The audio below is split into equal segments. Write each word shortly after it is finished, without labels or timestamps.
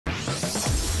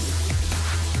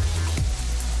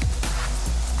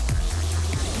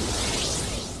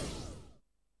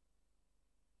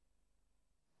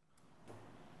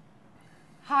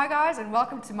Hi guys, and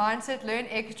welcome to Mindset Learn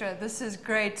Extra. This is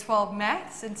grade 12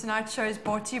 maths, and tonight's show is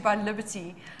brought to you by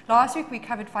Liberty. Last week we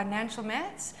covered financial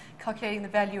maths, calculating the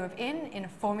value of n in a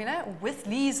formula with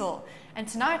Liesel. And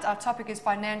tonight our topic is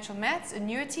financial maths,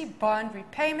 annuity, bond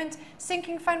repayment,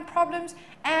 sinking fund problems,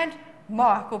 and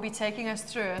Mark will be taking us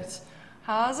through it.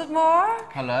 How's it,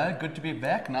 Mark? Hello, good to be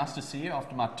back. Nice to see you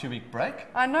after my 2-week break.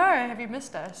 I know, have you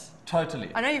missed us? Totally.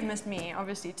 I know you've missed me,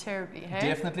 obviously, terribly, hey?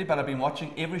 Definitely, but I've been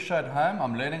watching every show at home.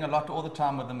 I'm learning a lot all the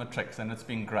time with the Matrix, and it's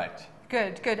been great.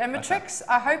 Good, good. And Matrix,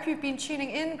 I hope you've been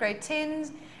tuning in, grade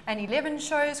 10s and 11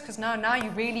 shows, because now you're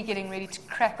really getting ready to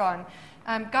crack on.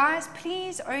 Guys,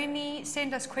 please only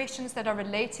send us questions that are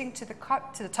relating to the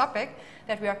topic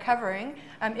that we are covering.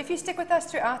 If you stick with us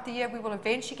throughout the year, we will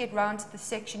eventually get round to the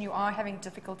section you are having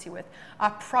difficulty with. I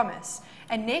promise.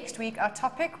 And next week, our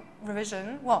topic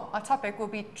will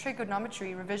be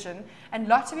trigonometry revision, and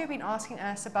lots of you have been asking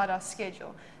us about our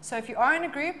schedule. So if you are in a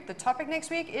group, the topic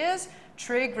next week is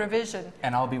trig revision.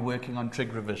 And I'll be working on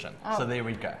trig revision. Oh, so there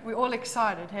we go. We're all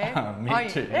excited, hey? Me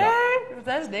too.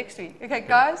 That's next week. Okay,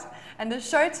 guys, and the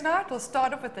show tonight will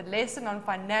start off with a lesson on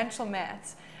financial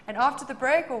maths. And after the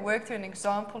break, we'll work through an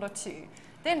example or two.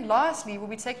 Then lastly, we'll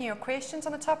be taking your questions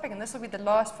on the topic, and this will be the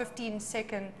last 15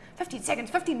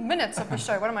 minutes of the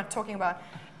show. What am I talking about?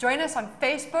 Join us on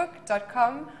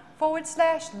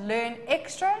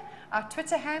facebook.com/learnextra. Our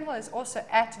Twitter handle is also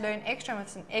 @learnextra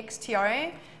with an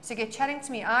XTRA. So get chatting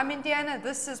to me. I'm Indiana.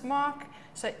 This is Mark.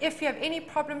 So if you have any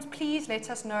problems, please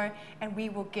let us know and we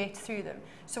will get through them.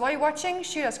 So while you're watching,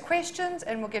 shoot us questions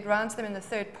and we'll get round to them in the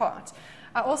third part.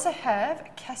 I also have a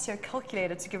Casio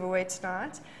calculator to give away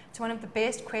tonight. It's one of the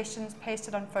best questions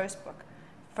pasted on Facebook.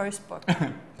 Posted on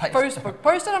Facebook.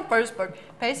 Pasted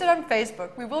on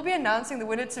Facebook. We will be announcing the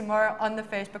winner tomorrow on the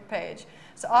Facebook page.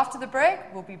 So after the break,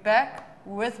 we'll be back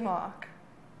with Mark.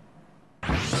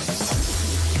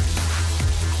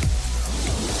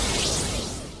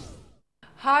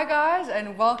 Hi guys,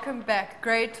 and welcome back.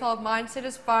 Grade 12 Mindset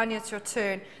is finally, it's your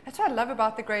turn. That's what I love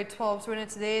about the grade 12s. When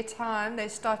it's their time, they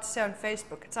start to say on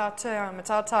Facebook, it's our time, it's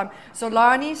our time.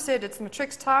 Zolani said it's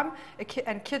Matrix time,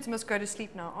 and kids must go to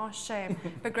sleep now. Oh, shame.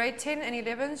 But grade 10 and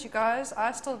 11s, you guys,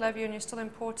 I still love you and you're still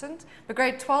important. But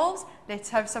grade 12s, let's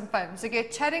have some fun. So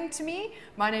get chatting to me.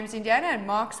 My name's Indiana and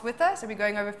Mark's with us, and we're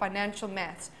going over financial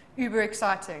maths. Uber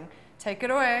exciting. Take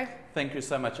it away. Thank you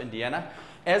so much, Indiana.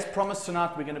 As promised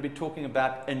tonight, we're going to be talking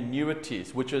about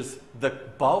annuities, which is the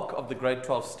bulk of the grade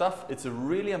 12 stuff. It's a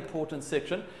really important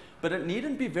section, but it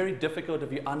needn't be very difficult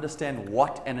if you understand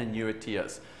what an annuity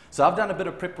is. So I've done a bit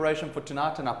of preparation for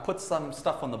tonight, and I put some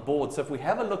stuff on the board. So if we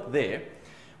have a look there,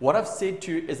 what I've said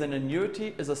to you is an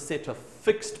annuity is a set of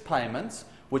fixed payments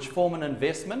which form an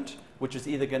investment, which is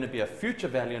either going to be a future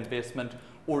value investment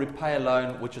or repay a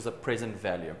loan, which is a present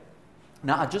value.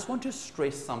 Now, I just want to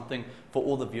stress something for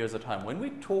all the viewers at home. When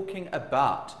we're talking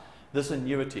about this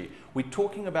annuity, we're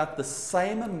talking about the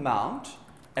same amount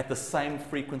at the same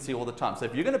frequency all the time. So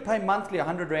if you're going to pay monthly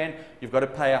 100 Rand, you've got to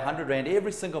pay 100 Rand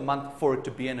every single month for it to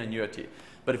be an annuity.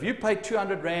 But if you pay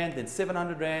 200 Rand, then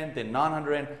 700 Rand, then 900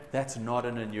 Rand, that's not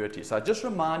an annuity. So I just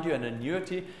remind you, an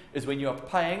annuity is when you are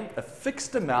paying a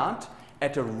fixed amount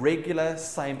at a regular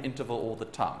same interval all the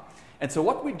time. And so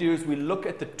what we do is we look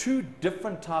at the two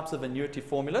different types of annuity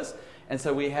formulas. And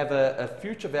so we have a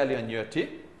future value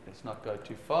annuity. Let's not go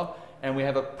too far. And we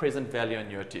have a present value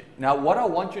annuity. Now, what I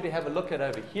want you to have a look at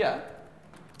over here,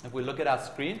 if we look at our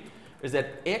screen, is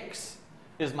that X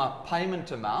is my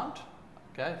payment amount.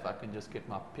 Okay, if I can just get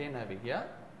my pen over here.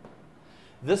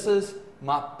 This is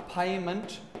my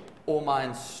payment or my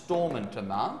installment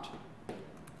amount.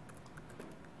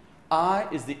 I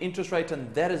is the interest rate,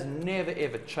 and that has never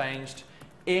ever changed.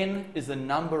 N is the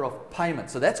number of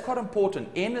payments. So that's quite important.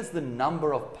 N is the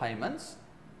number of payments.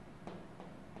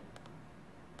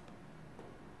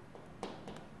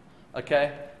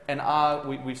 Okay, and I,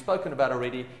 we've spoken about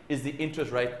already, is the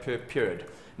interest rate per period.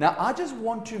 Now, I just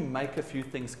want to make a few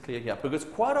things clear here, because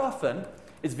quite often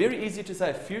it's very easy to say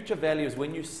a future value is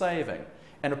when you're saving,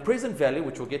 and a present value,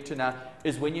 which we'll get to now,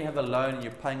 is when you have a loan and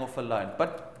you're paying off a loan.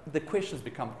 But the questions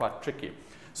become quite tricky.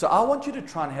 So I want you to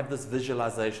try and have this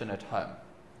visualization at home.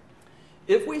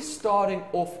 If we're starting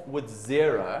off with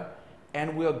 0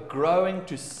 and we're growing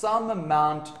to some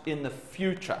amount in the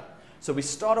future, so we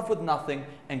start off with nothing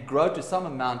and grow to some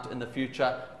amount in the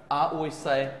future, I always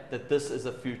say that this is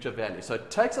a future value. So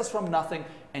it takes us from nothing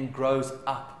and grows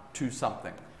up to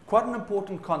something. Quite an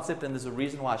important concept, and there's a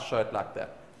reason why I show it like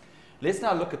that. Let's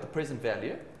now look at the present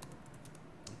value.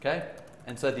 Okay.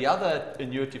 And so the other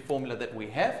annuity formula that we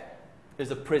have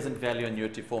is a present value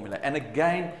annuity formula. And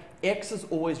again, X is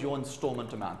always your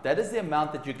installment amount. That is the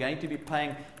amount that you're going to be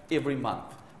paying every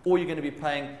month. or you're going to be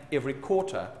paying every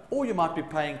quarter, or you might be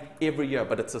paying every year,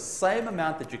 but it's the same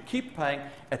amount that you keep paying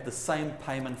at the same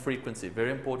payment frequency.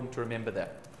 Very important to remember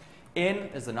that. N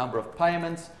is the number of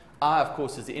payments. I, of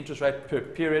course, is the interest rate per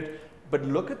period. But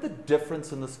look at the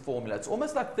difference in this formula. It's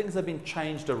almost like things have been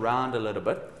changed around a little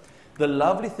bit. The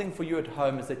lovely thing for you at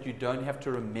home is that you don't have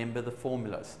to remember the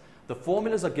formulas. The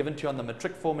formulas are given to you on the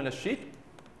matric formula sheet.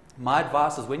 My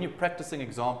advice is when you're practicing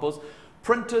examples,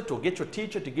 print it or get your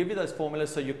teacher to give you those formulas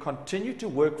so you continue to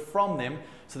work from them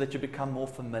so that you become more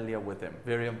familiar with them.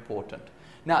 Very important.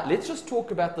 Now, let's just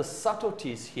talk about the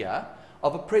subtleties here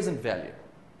of a present value.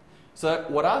 So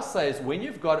what I say is when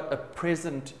you've got a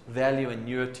present value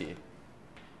annuity,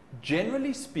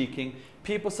 generally speaking,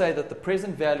 people say that the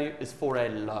present value is for a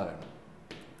loan.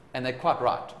 And they're quite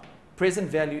right. Present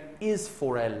value is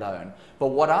for a loan. But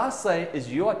what I say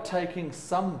is you are taking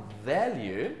some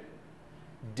value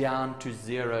down to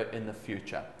zero in the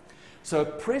future. So a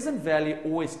present value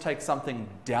always takes something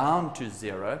down to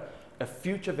zero. A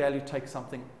future value takes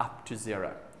something up to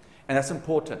zero. And that's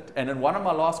important. And in one of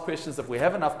my last questions, if we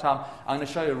have enough time, I'm going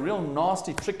to show you a real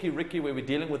nasty, tricky Ricky where we're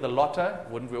dealing with a lotto.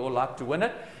 Wouldn't we all like to win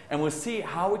it? And we'll see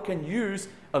how we can use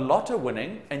a lotto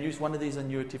winning and use one of these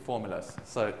annuity formulas.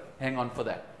 So hang on for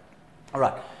that. All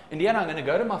right. Indiana, I'm going to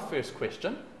go to my first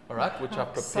question, all right, which I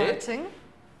prepared. Exciting.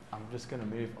 I'm just going to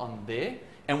move on there.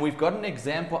 And we've got an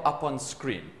example up on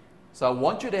screen. So I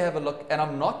want you to have a look, and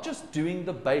I'm not just doing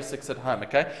the basics at home,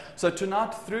 okay? So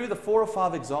tonight, through the 4 or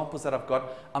 5 examples that I've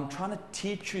got, I'm trying to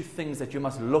teach you things that you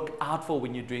must look out for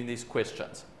when you're doing these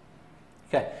questions.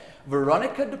 Okay,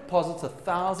 Veronica deposits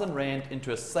 1,000 Rand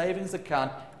into a savings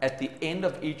account at the end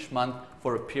of each month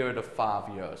for a period of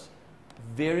 5 years.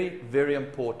 Very, very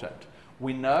important.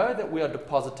 We know that we are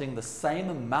depositing the same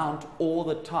amount all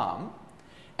the time,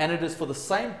 and it is for the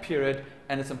same period,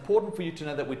 and it's important for you to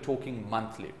know that we're talking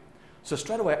monthly. So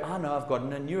straight away, I know I've got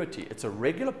an annuity. It's a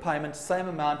regular payment, same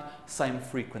amount, same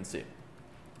frequency.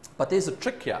 But there's a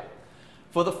trick here.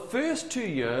 For the first 2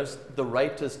 years, the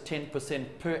rate is 10%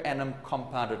 per annum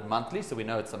compounded monthly, so we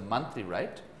know it's a monthly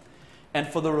rate. And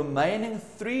for the remaining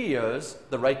 3 years,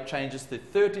 the rate changes to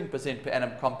 13% per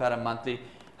annum compounded monthly.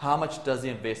 How much does the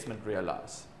investment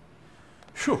realize?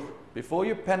 Whew. Before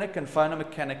you panic and phone a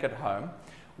mechanic at home,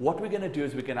 what we're going to do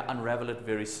is we're going to unravel it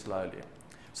very slowly.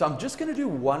 So I'm just going to do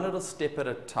one little step at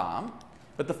a time.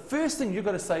 But the first thing you've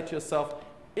got to say to yourself,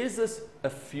 is this a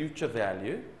future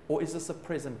value or is this a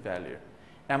present value?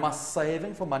 Am I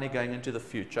saving for money going into the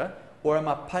future, or am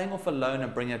I paying off a loan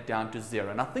and bringing it down to zero?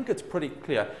 And I think it's pretty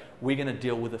clear we're going to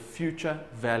deal with a future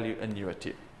value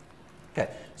annuity. Okay,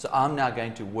 so I'm now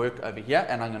going to work over here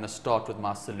and I'm going to start with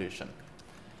my solution.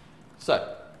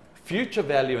 So future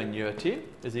value annuity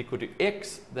is equal to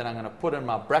X, then I'm going to put in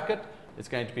my bracket. It's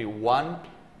going to be 1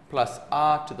 plus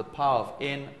R to the power of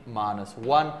N minus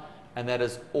 1, and that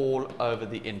is all over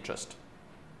the interest.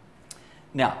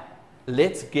 Now,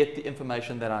 let's get the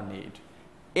information that I need.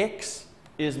 X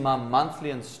is my monthly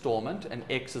installment, and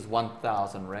X is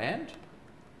 1,000 Rand.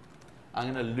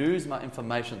 I'm going to lose my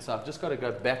information, so I've just got to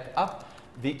go back up.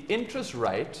 The interest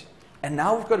rate, and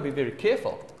now we've got to be very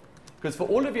careful, because for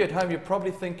all of you at home, you're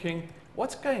probably thinking,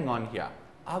 what's going on here?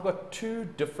 I've got 2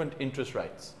 different interest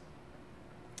rates.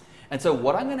 And so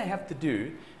what I'm going to have to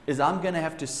do is I'm going to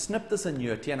have to snip this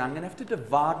annuity, and I'm going to have to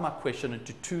divide my question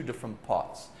into 2 different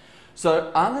parts. So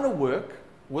I'm going to work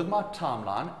with my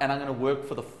timeline, and I'm going to work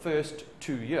for the first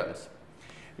 2 years.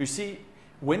 You see,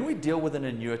 when we deal with an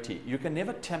annuity, you can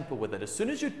never tamper with it. As soon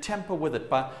as you tamper with it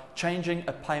by changing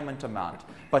a payment amount,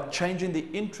 by changing the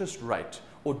interest rate,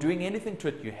 or doing anything to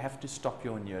it, you have to stop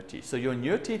your annuity. So your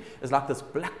annuity is like this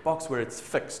black box where it's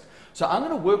fixed. So I'm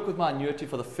going to work with my annuity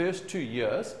for the first 2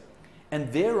 years,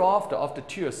 and thereafter, after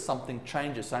 2 years, something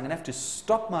changes. So I'm going to have to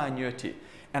stop my annuity.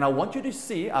 And I want you to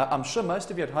see, I'm sure most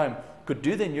of you at home could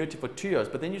do the annuity for 2 years,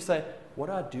 but then you say, what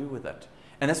do I do with it?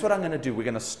 And that's what I'm going to do. We're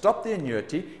going to stop the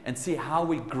annuity and see how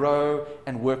we grow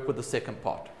and work with the second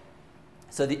part.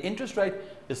 So the interest rate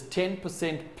is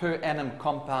 10% per annum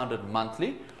compounded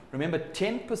monthly. Remember,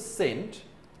 10%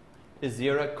 is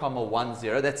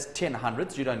 0.10. That's 10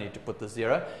 hundredths. You don't need to put the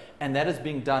 0. And that is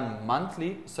being done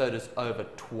monthly, so it is over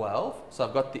 12. So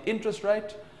I've got the interest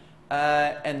rate,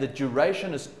 and the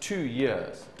duration is 2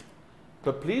 years.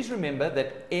 But please remember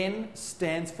that N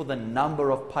stands for the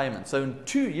number of payments. So in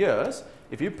 2 years,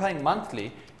 if you're paying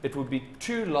monthly, it would be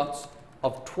 2 lots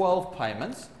of 12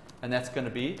 payments, and that's going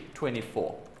to be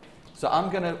 24. So I'm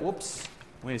going to, whoops,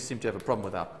 we seem to have a problem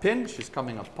with our pen. She's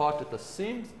coming apart at the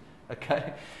seams.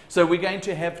 Okay, so we're going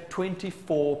to have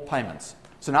 24 payments.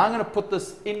 So now I'm going to put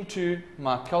this into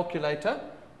my calculator.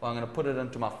 Well, I'm going to put it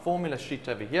into my formula sheet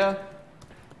over here.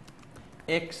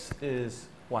 x is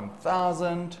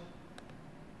 1,000.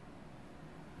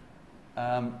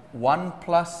 1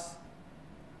 plus,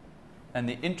 and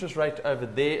the interest rate over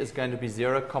there is going to be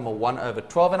 0,1 over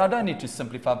 12. And I don't need to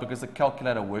simplify because the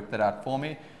calculator worked that out for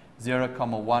me.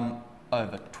 0,1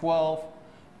 over 12.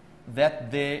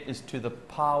 That there is to the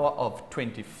power of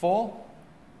 24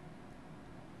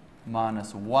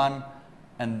 minus 1.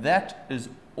 And that is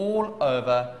all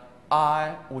over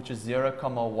I, which is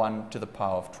 0,1 to the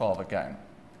power of 12 again.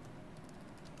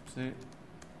 See?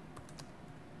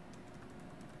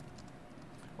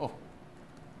 Oh.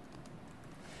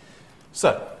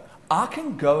 So, I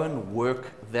can go and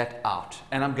work that out,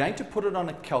 and I'm going to put it on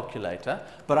a calculator,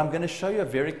 but I'm going to show you a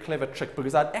very clever trick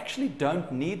because I actually don't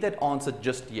need that answer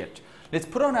just yet. Let's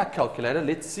put it on our calculator,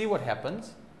 let's see what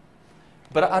happens,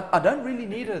 but I don't really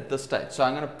need it at this stage. So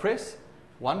I'm going to press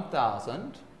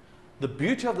 1,000. The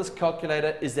beauty of this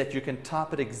calculator is that you can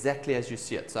type it exactly as you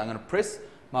see it. So I'm going to press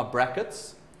my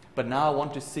brackets, but now I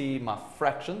want to see my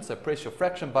fraction, so press your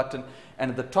fraction button,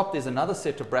 and at the top there's another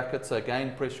set of brackets, so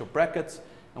again press your brackets.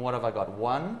 And what have I got?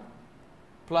 1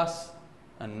 plus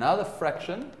another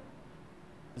fraction,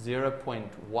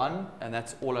 0.1, and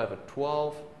that's all over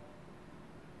 12.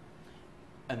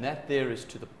 And that there is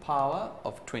to the power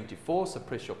of 24. So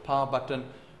press your power button,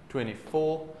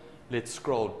 24. Let's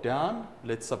scroll down.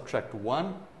 Let's subtract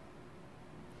 1.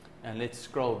 And let's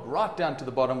scroll right down to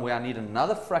the bottom where I need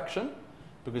another fraction,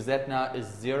 because that now is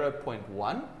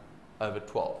 0.1 over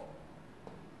 12.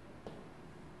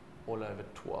 All over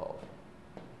 12.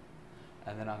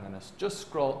 And then I'm going to just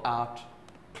scroll out,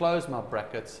 close my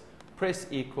brackets, press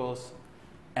equals,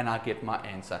 and I get my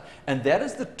answer. And that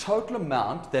is the total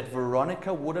amount that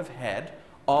Veronica would have had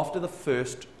after the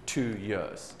first 2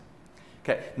 years.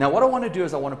 Okay, now what I want to do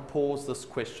is I want to pause this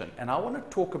question, and I want to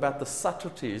talk about the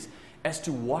subtleties as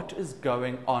to what is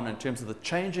going on in terms of the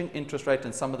changing interest rate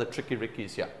and some of the tricky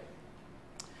rickies here.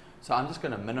 So I'm just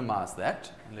going to minimize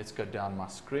that, and let's go down my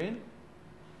screen.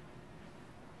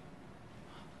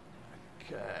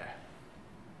 Okay.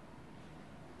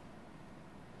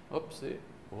 Oopsie.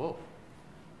 Whoa.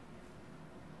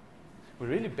 We're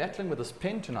really battling with this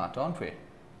pen tonight, aren't we?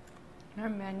 No,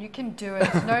 man, you can do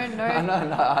it. No.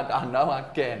 I know I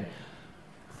can.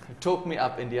 Talk me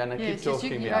up, Indiana. Yes, Keep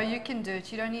talking me up. up. You can do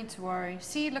it. You don't need to worry.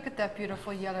 See, look at that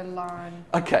beautiful yellow line.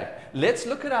 Okay, let's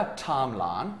look at our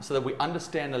timeline so that we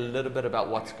understand a little bit about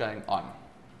what's going on.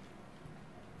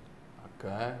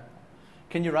 Okay.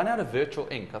 Can you run out of virtual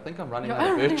ink? I think I'm running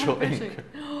out of virtual ink.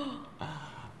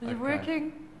 Is it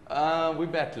working? We're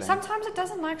battling. Sometimes it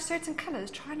doesn't like certain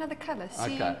colors. Try another color.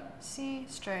 See? Okay. See?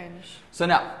 Strange. So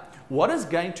now, what is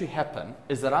going to happen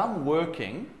is that I'm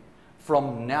working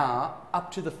from now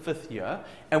up to the 5th year,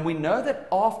 and we know that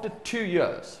after 2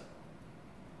 years,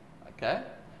 okay,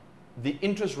 the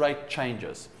interest rate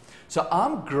changes. So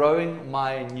I'm growing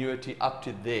my annuity up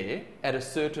to there at a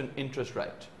certain interest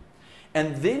rate.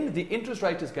 And then the interest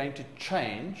rate is going to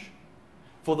change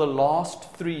for the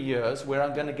last 3 years, where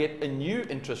I'm going to get a new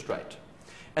interest rate.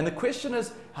 And the question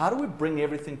is, how do we bring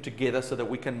everything together so that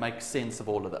we can make sense of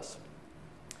all of this?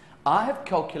 I have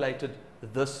calculated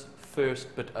this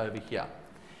first bit over here.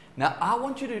 Now, I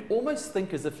want you to almost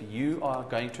think as if you are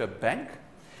going to a bank.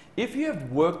 If you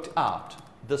have worked out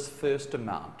this first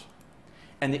amount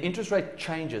and the interest rate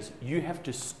changes, you have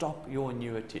to stop your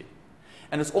annuity.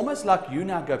 And it's almost like you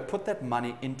now go put that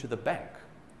money into the bank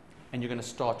and you're going to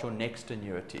start your next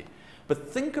annuity. But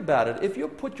think about it. If you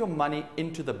put your money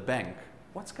into the bank,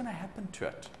 what's going to happen to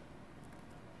it?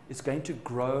 It's going to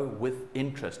grow with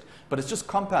interest. But it's just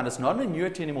compound. It's not an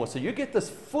annuity anymore. So you get this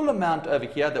full amount over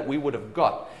here that we would have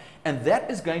got. And that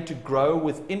is going to grow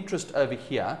with interest over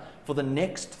here for the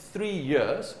next 3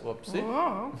 years.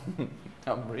 Whoopsie.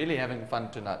 I'm really having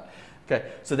fun tonight.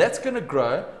 Okay, so that's going to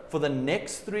grow for the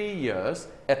next 3 years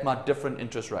at my different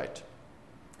interest rate.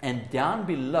 And down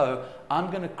below, I'm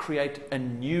going to create a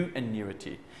new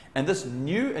annuity. And this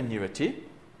new annuity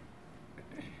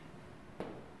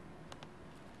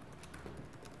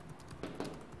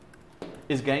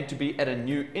is going to be at a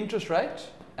new interest rate.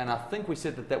 And I think we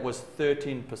said that that was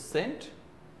 13%.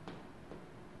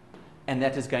 And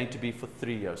that is going to be for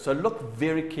 3 years. So look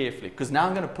very carefully, because now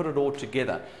I'm going to put it all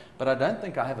together. But I don't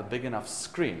think I have a big enough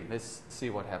screen. Let's see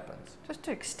what happens. Just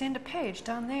to extend a page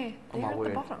down there. Oh my at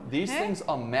word. the bottom. These things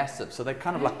are massive, so they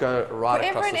kind of like go right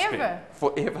Forever across the and screen. ever.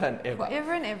 Forever and ever.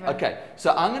 Forever and ever. Okay,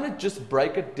 so I'm going to just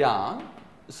break it down.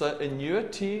 So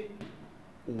annuity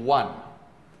 1,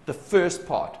 the first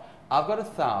part. I've got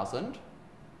 1,000.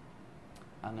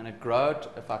 I'm going to grow it.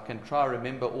 If I can try to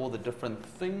remember all the different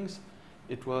things,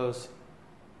 it was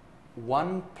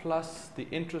 1 plus the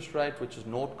interest rate, which is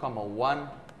 0,1,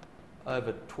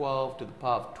 over 12 to the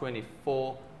power of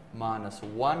 24 minus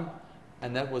 1.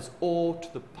 And that was all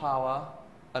to the power,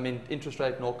 interest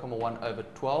rate 0,1 over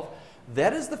 12.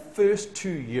 That is the first 2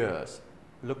 years.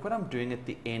 Look what I'm doing at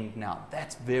the end now.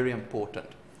 That's very important.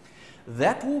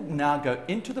 That will now go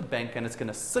into the bank, and it's going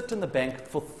to sit in the bank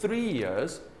for 3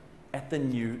 years at the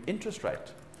new interest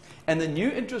rate. And the new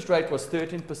interest rate was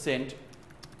 13%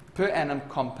 per annum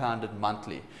compounded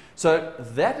monthly. So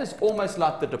that is almost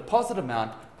like the deposit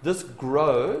amount. This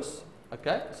grows,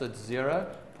 okay, so it's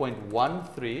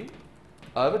 0.13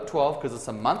 over 12 because it's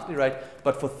a monthly rate,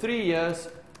 but for 3 years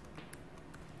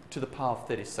to the power of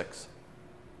 36.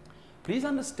 Please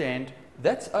understand,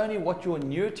 that's only what your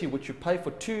annuity, which you pay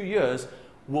for 2 years,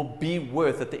 will be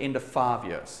worth at the end of 5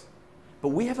 years. But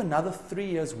we have another 3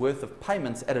 years worth of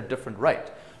payments at a different rate.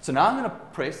 So now I'm going to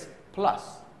press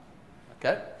plus,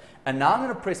 okay? And now I'm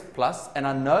going to press plus, and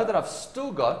I know that I've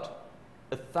still got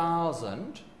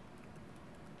 1,000.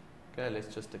 Okay,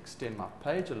 let's just extend my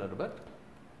page a little bit.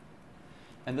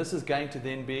 And this is going to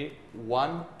then be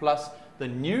 1 plus the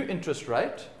new interest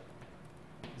rate,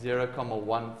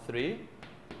 0,13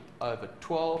 over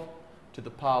 12 to the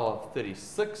power of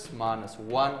 36 minus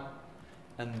 1.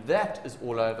 And that is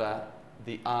all over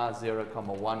the R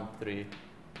 0,13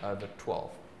 over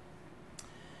 12.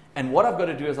 And what I've got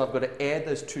to do is I've got to add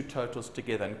those two totals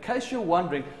together. In case you're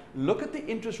wondering, look at the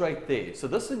interest rate there. So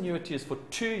this annuity is for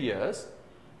 2 years.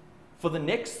 For the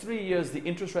next 3 years, the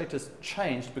interest rate has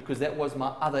changed because that was my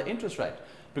other interest rate.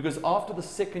 Because after the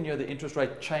second year, the interest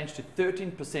rate changed to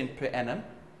 13% per annum,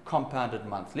 compounded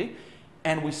monthly.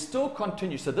 And we still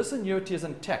continue. So this annuity is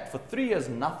intact. For 3 years,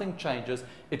 nothing changes.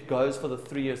 It goes for the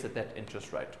 3 years at that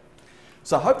interest rate.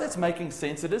 So I hope that's making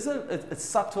sense. It is a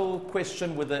subtle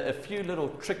question with a few little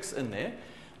tricks in there.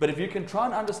 But if you can try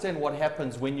and understand what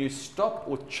happens when you stop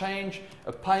or change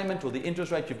a payment or the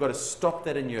interest rate, you've got to stop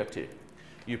that annuity.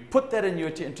 You put that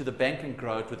annuity into the bank and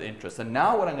grow it with interest. And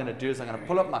now what I'm going to do is I'm going to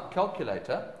pull up my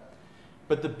calculator.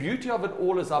 But the beauty of it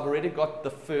all is I've already got the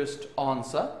first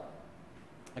answer.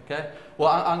 Okay,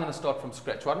 well, I'm going to start from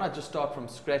scratch. Why don't I just start from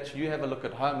scratch? You have a look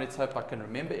at home. Let's hope I can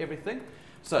remember everything.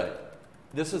 So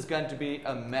this is going to be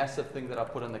a massive thing that I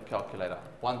put in the calculator.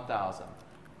 1,000.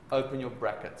 Open your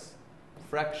brackets.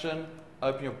 Fraction,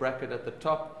 open your bracket at the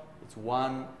top. It's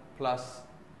 1 plus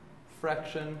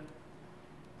fraction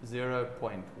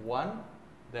 0.1.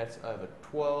 That's over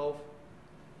 12.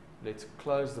 Let's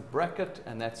close the bracket,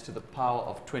 and that's to the power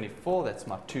of 24. That's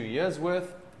my 2 years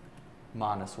worth.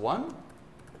 Minus 1.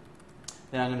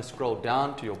 Then I'm going to scroll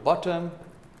down to your bottom.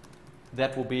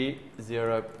 That will be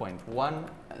 0.1.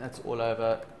 That's all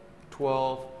over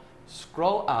 12.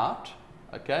 Scroll out,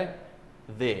 okay,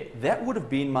 there. That would have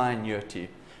been my annuity.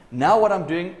 Now what I'm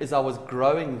doing is I was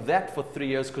growing that for 3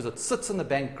 years because it sits in the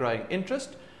bank growing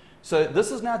interest. So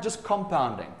this is now just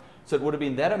compounding. So it would have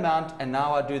been that amount, and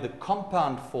now I do the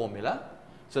compound formula.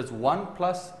 So it's 1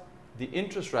 plus the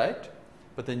interest rate,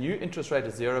 but the new interest rate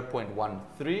is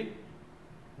 0.13.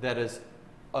 That is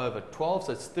over 12,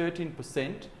 so it's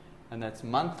 13%. And that's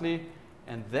monthly,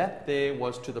 and that there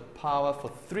was to the power for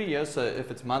 3 years, so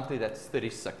if it's monthly, that's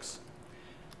 36.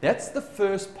 That's the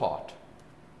first part.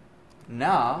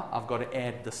 Now I've got to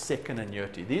add the second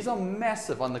annuity. These are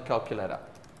massive on the calculator.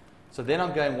 So then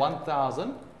I'm going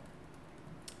 1,000.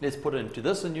 Let's put it into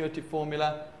this annuity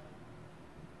formula.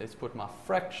 Let's put my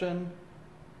fraction.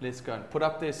 Let's go and put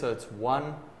up there, so it's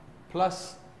 1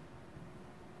 plus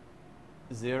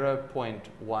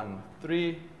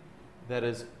 0.13. That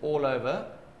is all over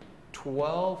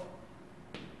 12.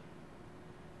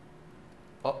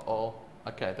 Uh-oh.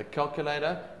 Okay, the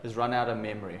calculator has run out of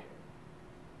memory.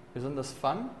 Isn't this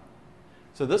fun?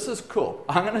 So this is cool.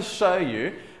 I'm going to show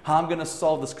you how I'm going to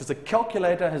solve this because the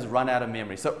calculator has run out of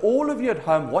memory. So all of you at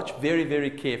home, watch very,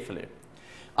 very carefully.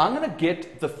 I'm going to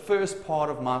get the first part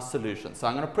of my solution. So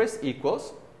I'm going to press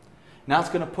equals. Now it's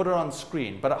going to put it on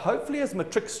screen. But hopefully as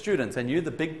matric students, and you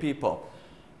the big people,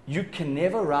 you can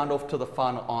never round off to the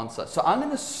final answer. So I'm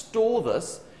going to store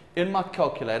this in my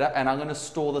calculator, and I'm going to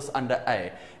store this under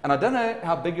A. And I don't know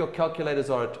how big your calculators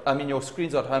are, your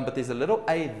screens are at home, but there's a little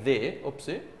A there.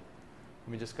 Oopsie. Let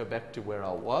me just go back to where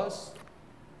I was.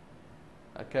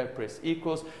 Okay, press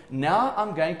equals. Now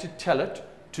I'm going to tell it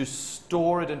to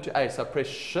store it into A. So I press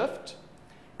Shift,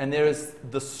 and there is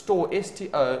the store,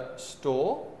 S-T-O,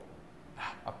 store.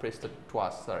 I pressed it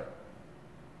twice, sorry.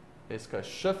 Let's go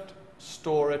Shift,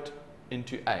 store it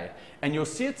into A. And you'll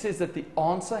see it says that the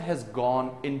answer has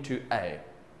gone into A,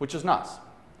 which is nice.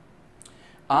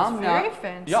 It's very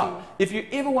fancy. Yeah. If you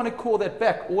ever want to call that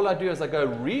back, all I do is I go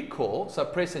recall. So I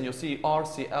press and you'll see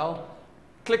RCL,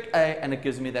 click A, and it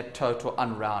gives me that total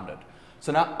unrounded.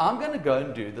 So now I'm going to go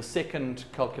and do the second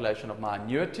calculation of my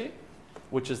annuity,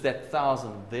 which is that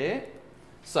 1,000 there.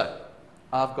 So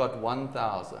I've got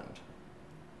 1,000.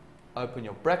 Open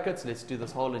your brackets. Let's do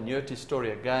this whole annuity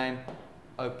story again.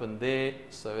 Open there.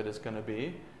 So it is going to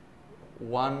be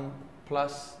 1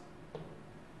 plus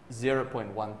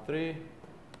 0.13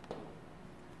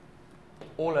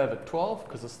 all over 12,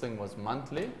 because this thing was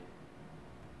monthly.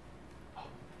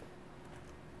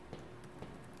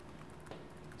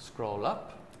 Scroll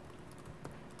up.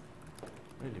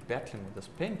 Really battling with this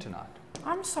pen tonight.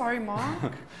 I'm sorry,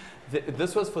 Mark.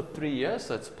 This was for 3 years,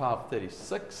 so it's power of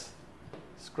 36.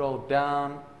 Scroll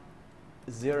down,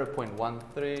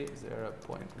 0.13,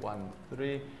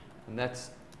 0.13, and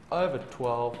that's over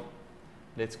 12.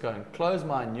 Let's go and close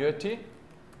my annuity.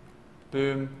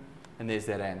 Boom, and there's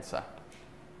that answer.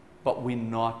 But we're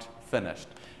not finished,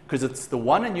 because it's the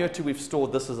one annuity we've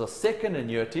stored. This is a second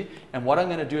annuity, and what I'm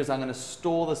going to do is I'm going to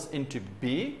store this into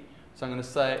B. So I'm going to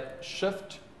say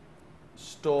shift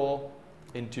store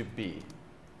into B.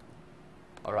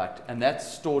 All right, and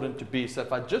that's stored into B. So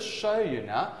if I just show you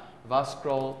now, if I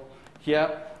scroll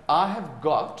here, I have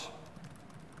got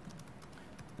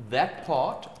that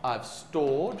part I've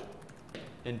stored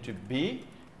into B.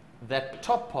 That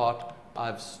top part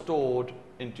I've stored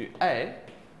into A.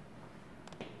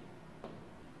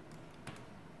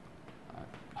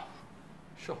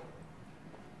 Sure.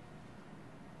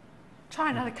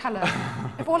 Try another color.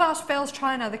 If all else fails,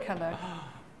 try another color.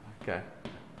 Okay.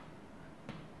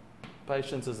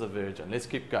 Patience is a virgin. Let's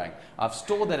keep going. I've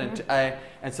stored that into A,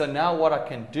 and so now what I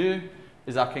can do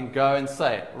is I can go and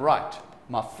say, right,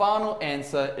 my final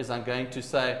answer is I'm going to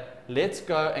say, let's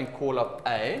go and call up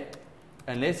A,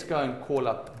 and let's go and call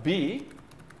up B.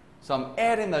 So I'm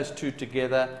adding those two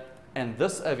together, and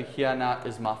this over here now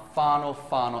is my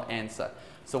final answer.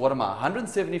 So what am I?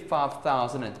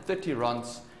 175,030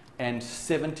 rands and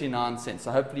 79 cents.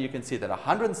 So hopefully you can see that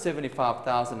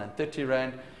 175,030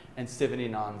 rand and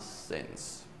 79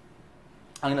 cents.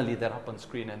 I'm going to leave that up on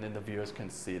screen, and then the viewers can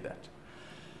see that.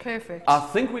 Perfect. I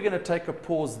think we're going to take a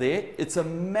pause there. It's a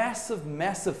massive,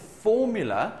 massive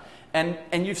formula, and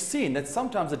you've seen that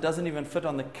sometimes it doesn't even fit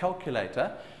on the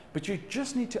calculator, but you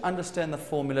just need to understand the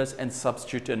formulas and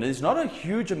substitute it. And there's not a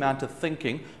huge amount of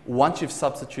thinking once you've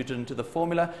substituted into the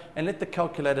formula, and let the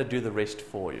calculator do the rest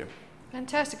for you.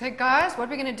 Fantastic. Okay, guys, what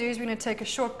we're going to do is we're going to take a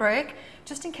short break.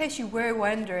 Just in case you were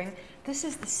wondering, this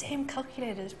is the same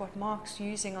calculator as what Mark's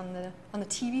using on the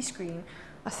TV screen,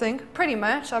 I think, pretty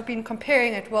much. I've been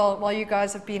comparing it while you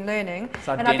guys have been learning.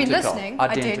 And I've been listening.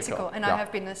 Identical. And yeah. I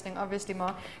have been listening, obviously,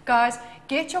 Mark. Guys,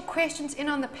 get your questions in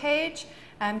on the page.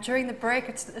 During the break,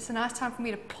 it's a nice time for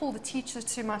me to pull the teachers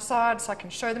to my side so I can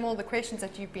show them all the questions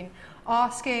that you've been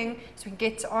asking, so we can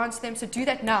get to answer them. So do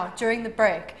that now, during the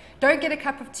break. Don't get a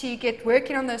cup of tea, get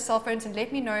working on those cell phones, and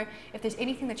let me know if there's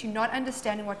anything that you're not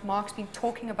understanding what Mark's been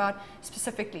talking about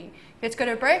specifically. Let's go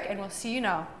to a break, and we'll see you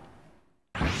now.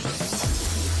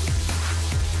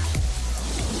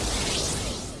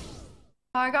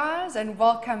 Hi guys, and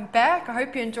welcome back. I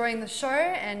hope you're enjoying the show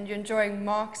and you're enjoying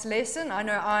Mark's lesson. I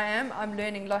know I am. I'm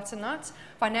learning lots and lots.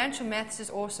 Financial maths is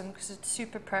awesome because it's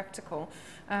super practical,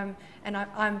 and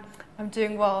I'm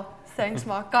doing well. Thanks,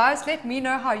 Mark. Guys, let me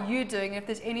know how you're doing. If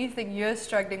there's anything you're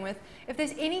struggling with, if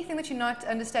there's anything that you're not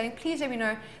understanding, please let me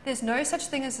know. There's no such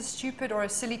thing as a stupid or a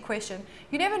silly question.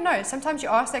 You never know. Sometimes you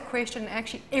ask that question, and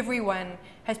actually everyone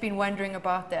has been wondering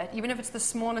about that, even if it's the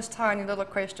smallest, tiny little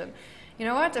question. You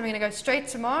know what? I'm going to go straight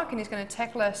to Mark, and he's going to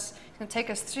tackle us. He's going to take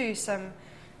us through some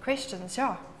questions.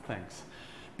 Yeah. Thanks.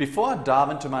 Before I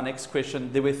dive into my next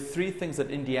question, there were 3 things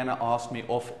that Indiana asked me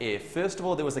off air. First of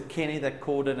all, there was a Kenny that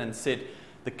called in and said,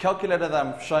 the calculator that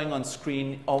I'm showing on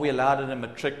screen, are we allowed it in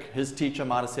matric? His teacher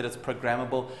might have said it's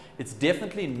programmable. It's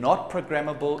definitely not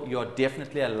programmable. You're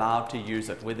definitely allowed to use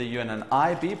it, whether you're in an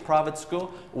IB private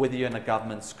school or whether you're in a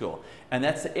government school. And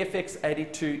that's the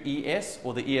FX82ES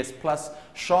or the ES Plus.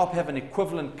 Sharp have an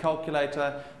equivalent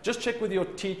calculator. Just check with your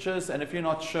teachers, and if you're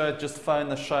not sure, just phone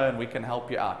the show and we can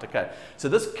help you out. Okay. So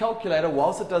this calculator,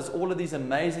 whilst it does all of these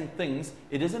amazing things,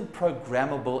 it isn't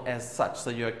programmable as such,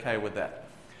 so you're okay with that.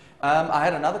 I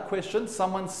had another question.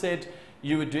 Someone said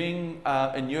you were doing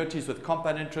annuities with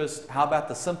compound interest. How about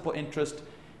the simple interest?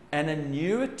 An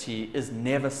annuity is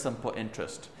never simple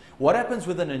interest. What happens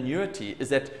with an annuity is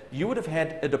that you would have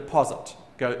had a deposit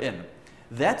go in.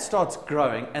 That starts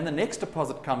growing, and the next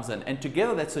deposit comes in, and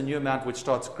together that's a new amount which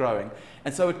starts growing.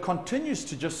 And so it continues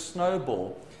to just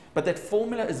snowball. But that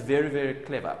formula is very, very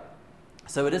clever.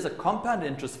 So it is a compound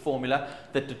interest formula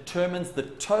that determines the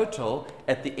total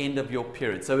at the end of your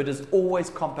period. So it is always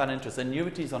compound interest.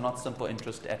 Annuities are not simple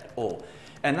interest at all.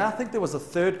 And I think there was a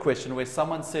third question where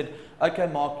someone said, okay,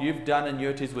 Mark, you've done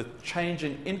annuities with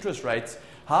changing interest rates.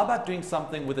 How about doing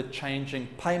something with a changing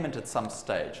payment at some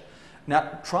stage?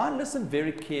 Now, try and listen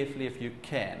very carefully if you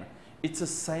can. It's the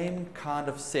same kind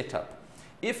of setup.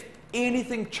 If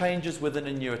anything changes with an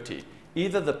annuity,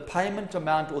 either the payment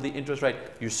amount or the interest rate,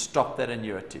 you stop that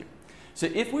annuity. So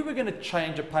if we were going to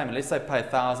change a payment, let's say pay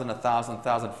 1,000, 1,000,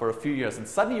 1,000 for a few years, and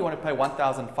suddenly you want to pay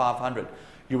 1,500,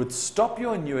 you would stop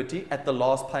your annuity at the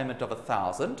last payment of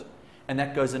 1,000, and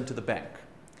that goes into the bank.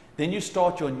 Then you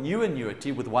start your new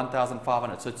annuity with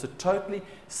 1,500. So it's a totally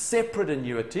separate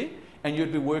annuity, and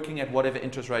you'd be working at whatever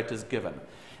interest rate is given.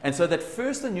 And so that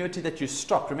first annuity that you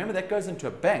stopped, remember that goes into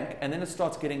a bank and then it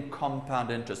starts getting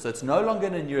compound interest. So it's no longer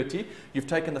an annuity. You've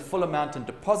taken the full amount and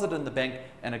deposited in the bank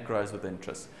and it grows with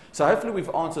interest. So hopefully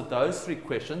we've answered those three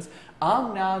questions.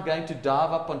 I'm now going to dive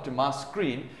up onto my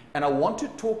screen and I want to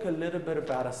talk a little bit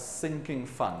about a sinking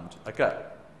fund. Okay.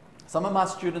 Some of my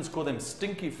students call them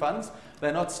stinky funds.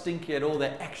 They're not stinky at all.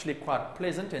 They're actually quite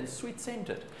pleasant and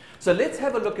sweet-scented. So let's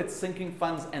have a look at sinking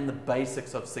funds and the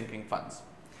basics of sinking funds.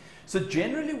 So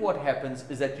generally what happens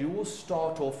is that you will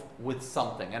start off with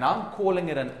something, and I'm calling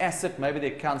it an asset. Maybe the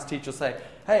accounts teacher say,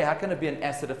 hey, how can it be an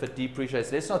asset if it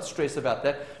depreciates? Let's not stress about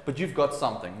that, but you've got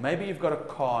something. Maybe you've got a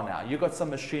car now, you've got some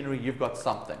machinery, you've got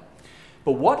something.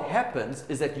 But what happens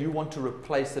is that you want to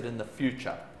replace it in the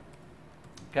future.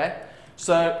 Okay?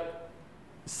 So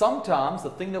sometimes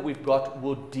the thing that we've got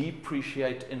will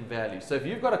depreciate in value. So if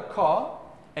you've got a car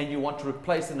and you want to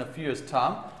replace it in a few years'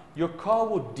 time, your car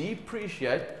will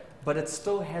depreciate, but it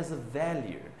still has a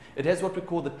value. It has what we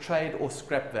call the trade or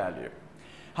scrap value.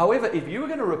 However, if you were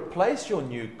going to replace your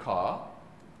new car,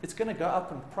 it's going to go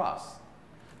up in price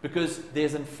because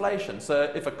there's inflation.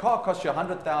 So if a car costs you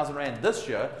 100,000 Rand this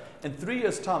year, in 3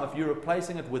 years' time, if you're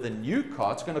replacing it with a new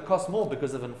car, it's going to cost more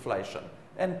because of inflation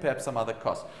and perhaps some other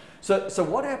costs. So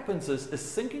what happens is a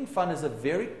sinking fund is a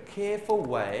very careful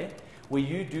way where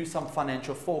you do some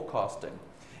financial forecasting.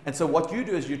 And so what you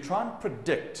do is you try and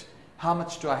predict how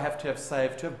much do I have to have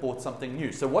saved to have bought something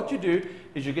new. So what you do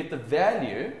is you get the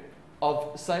value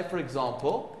of, say, for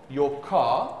example, your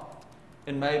car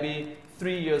in maybe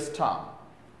 3 years' time.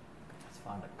 Let's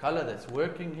find a color that's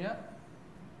working here.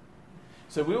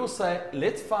 So we will say,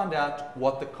 let's find out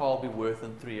what the car will be worth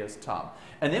in 3 years' time.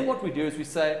 And then what we do is we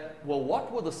say, well,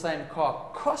 what will the same car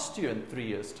cost you in 3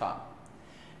 years' time?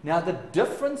 Now, the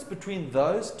difference between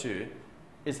those two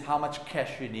is how much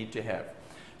cash you need to have.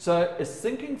 So a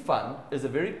sinking fund is a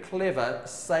very clever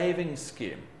saving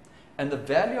scheme. And the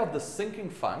value of the sinking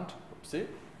fund, oopsie,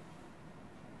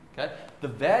 okay, the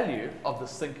value of the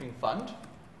sinking fund,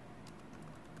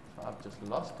 so I've just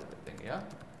lost everything here.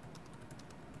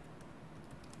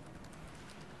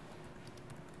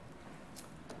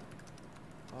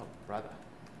 Oh, brother.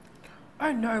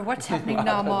 Oh no, what's happening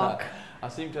now, Mark? I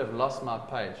seem to have lost my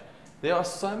page. There are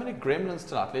so many gremlins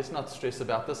tonight. Let's not stress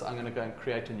about this. I'm going to go and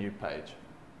create a new page.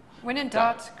 When in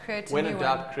doubt, create a new one. When in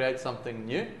doubt, create something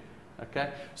new.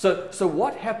 Okay. So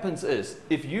what happens is,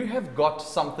 if you have got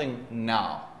something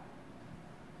now,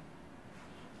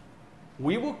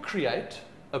 we will create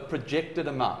a projected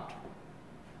amount.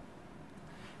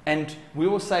 And we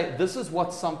will say, this is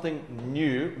what something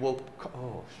new will...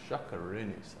 Oh,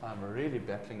 shakaroonies. I'm really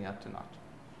battling out tonight.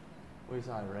 Where's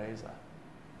our eraser?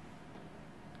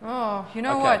 Oh, you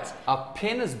know what? Our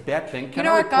pen is battling. Can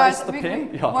I replace the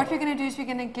pen? Yeah. What we're going to do is we're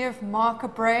going to give Mark a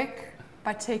break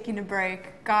by taking a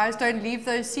break. Guys, don't leave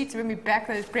those seats. When we're back,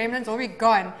 those gremlins will be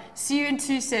gone. See you in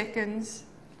 2 seconds.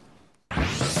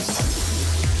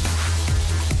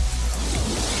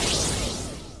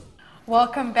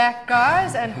 Welcome back,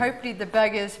 guys, and hopefully the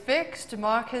bug is fixed.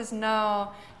 Mark has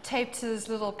now taped his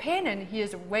little pen and he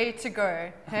is way to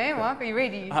go. Hey, Mark, are you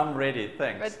ready? I'm ready,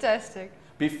 thanks. Fantastic.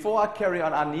 Before I carry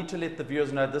on, I need to let the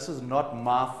viewers know this is not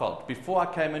my fault. Before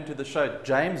I came into the show,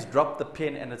 James dropped the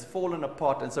pen and it's fallen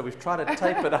apart, and so we've tried to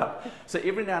tape it up. So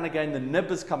every now and again the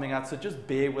nib is coming out, so just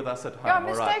bear with us at home. Yeah,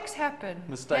 mistakes happen.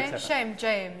 Mistakes happen. Shame,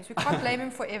 James. We can't blame him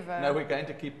forever. No, we're going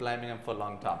to keep blaming him for a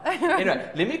long time.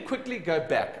 Anyway, let me quickly go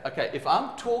back. Okay, if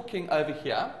I'm talking over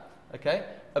here, okay,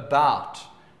 about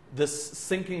this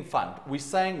sinking fund, we're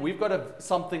saying we've got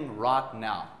something right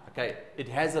now. Okay, it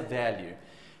has a value.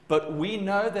 But we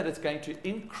know that it's going to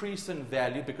increase in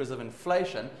value because of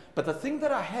inflation. But the thing that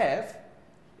I have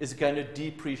is going to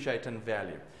depreciate in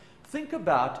value. Think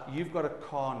about, you've got a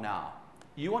car now.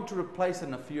 You want to replace it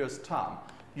in a few years' time.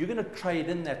 you're going to trade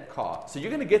in that car. So you're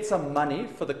going to get some money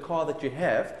for the car that you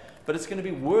have, but it's going to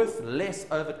be worth less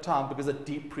over time because it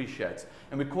depreciates.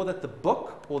 And we call that the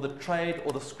book or the trade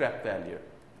or the scrap value.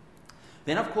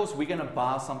 Then, of course, we're going to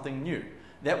buy something new.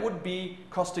 That would be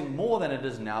costing more than it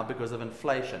is now because of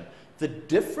inflation. The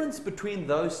difference between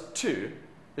those two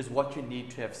is what you need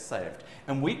to have saved.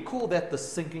 And we call that the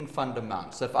sinking fund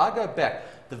amount. So if I go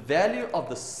back, the value of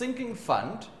the sinking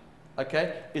fund,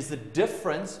 okay, is the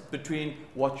difference between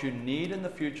what you need in the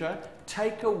future,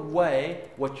 take away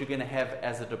what you're going to have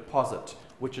as a deposit,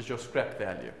 which is your scrap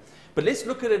value. But let's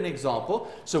look at an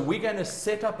example. So we're going to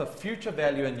set up a future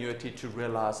value annuity to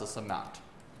realize this amount.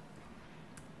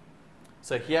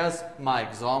 So here's my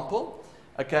example.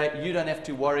 Okay, you don't have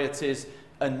to worry. It says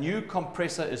a new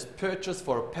compressor is purchased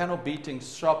for a panel beating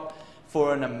shop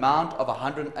for an amount of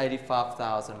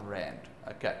 185,000 Rand.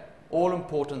 Okay, all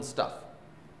important stuff.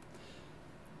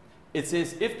 It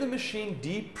says if the machine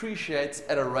depreciates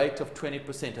at a rate of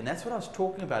 20%, and that's what I was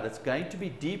talking about, it's going to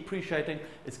be depreciating,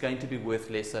 it's going to be worth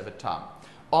less over time.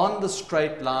 On the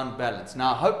straight line balance.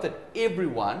 Now I hope that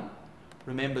everyone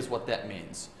remembers what that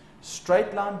means.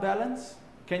 Straight line balance,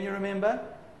 can you remember?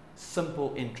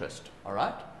 Simple interest, all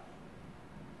right?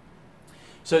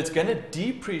 So it's going to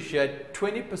depreciate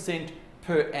 20%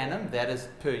 per annum, that is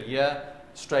per year,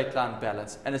 straight line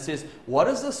balance. And it says, what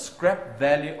is the scrap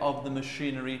value of the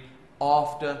machinery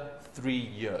after 3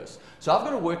 years? So I've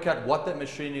got to work out what that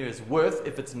machinery is worth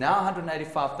if it's now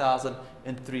 185,000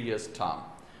 in 3 years' time.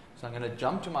 So I'm going to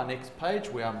jump to my next page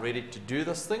where I'm ready to do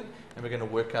this thing, and we're going to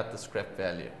work out the scrap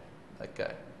value.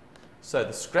 Okay. So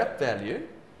the scrap value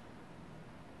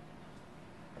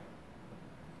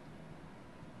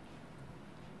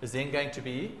is then going to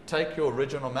be, take your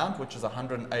original amount, which is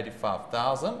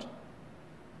 185,000,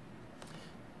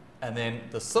 and then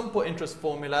the simple interest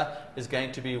formula is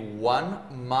going to be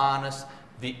 1 minus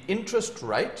the interest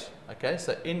rate. Okay,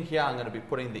 so in here I'm going to be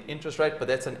putting the interest rate, but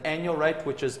that's an annual rate,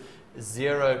 which is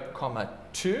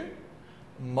 0.2,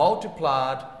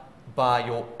 multiplied by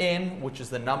your N, which is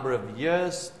the number of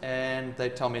years, and they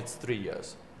tell me it's 3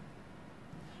 years.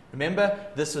 Remember,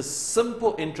 this is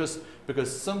simple interest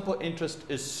because simple interest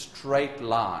is straight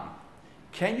line.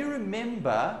 Can you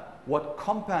remember what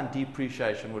compound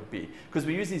depreciation would be? Because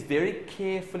we use these very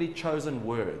carefully chosen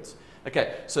words.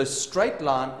 Okay, so straight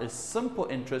line is simple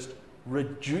interest,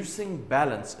 reducing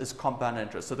balance is compound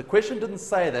interest. So the question didn't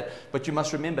say that, but you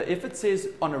must remember, if it says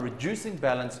on a reducing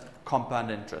balance,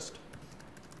 compound interest.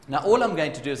 Now all I'm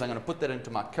going to do is I'm going to put that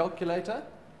into my calculator.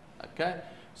 Okay,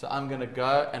 so I'm going to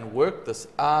go and work this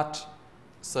out.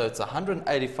 So it's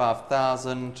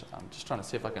 185,000. I'm just trying to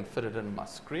see if I can fit it in my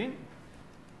screen.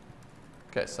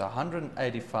 Okay, so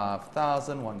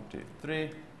 185,000, 1, 2, 3.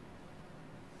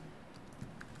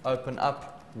 Open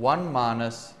up 1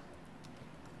 minus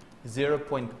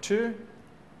 0.2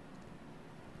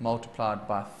 multiplied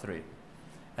by 3.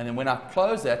 And then when I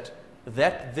close that,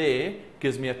 that there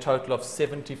gives me a total of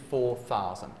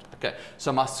 74,000. Okay,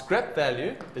 so my scrap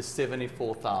value is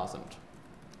 74,000.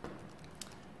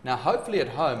 Now hopefully at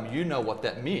home you know what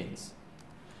that means.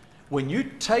 When you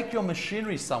take your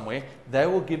machinery somewhere, they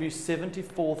will give you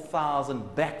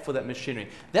 74,000 back for that machinery.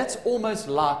 That's almost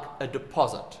like a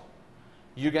deposit.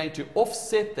 You're going to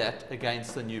offset that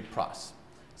against the new price.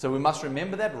 So we must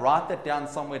remember that, write that down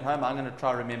somewhere at home. I'm going to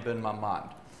try to remember in my mind.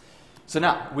 So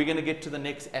now we're going to get to the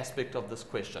next aspect of this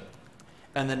question.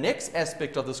 And the next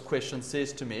aspect of this question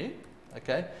says to me,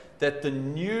 okay, that the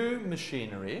new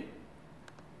machinery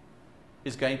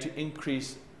is going to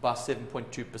increase by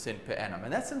 7.2% per annum.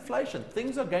 And that's inflation.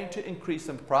 Things are going to increase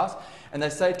in price. And they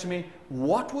say to me,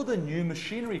 what will the new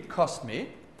machinery cost me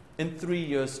in 3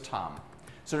 years' time?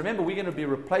 So remember, we're going to be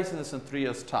replacing this in 3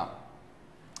 years' time.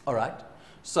 All right.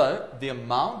 So the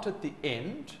amount at the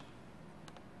end,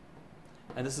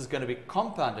 and this is going to be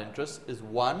compound interest, is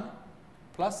 1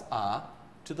 plus r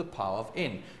to the power of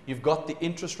n. You've got the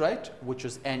interest rate, which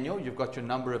is annual. You've got your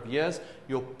number of years.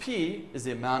 Your P is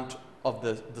the amount of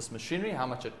this machinery, how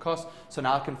much it costs. So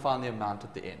now I can find the amount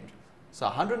at the end. So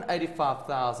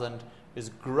 185,000 is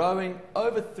growing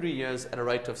over 3 years at a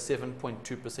rate of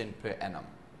 7.2% per annum.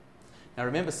 Now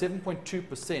remember,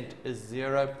 7.2% is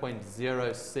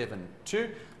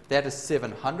 0.072. That is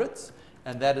 7 hundredths,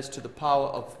 and that is to the power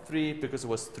of 3 because it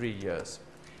was 3 years.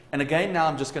 And again, now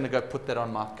I'm just going to go put that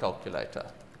on my calculator.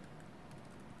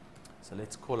 So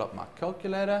let's call up my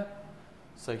calculator.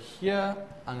 So here,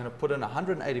 I'm going to put in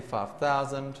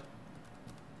 185,000.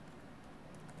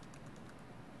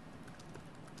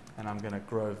 And I'm going to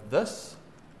grow this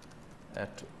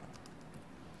at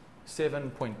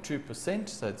 7.2%,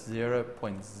 so it's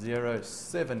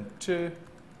 0.072.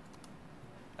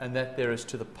 and that there is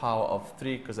to the power of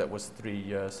 3, because that was 3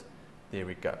 years. There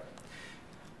we go.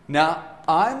 Now,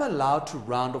 I'm allowed to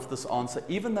round off this answer,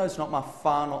 even though it's not my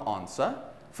final answer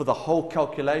for the whole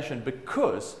calculation,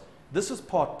 because this is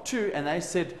part 2, and they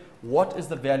said, what is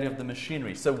the value of the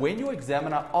machinery? So when your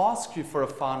examiner asks you for a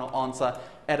final answer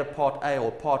at a part A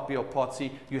or part B or part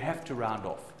C, you have to round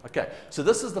off. Okay, so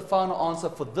this is the final answer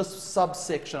for this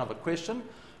subsection of a question.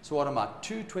 So what am I?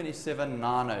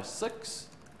 227,906.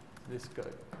 Let's go.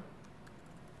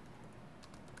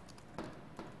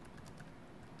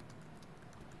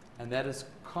 And that is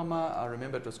comma, I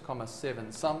remember it was comma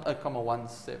 7, comma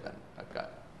 17. Okay,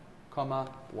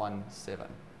 comma 17.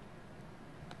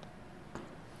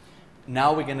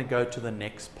 Now we're going to go to the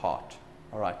next part.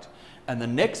 All right. And the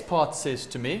next part says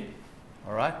to me,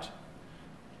 all right,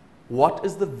 what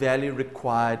is the value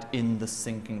required in the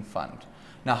sinking fund?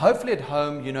 Now, hopefully at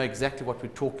home, you know exactly what we're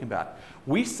talking about.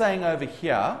 We're saying over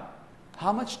here,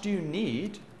 how much do you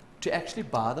need to actually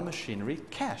buy the machinery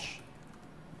cash?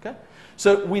 Okay.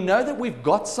 So we know that we've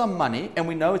got some money and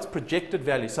we know it's projected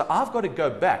value. So I've got to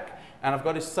go back and I've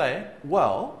got to say,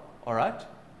 well, all right,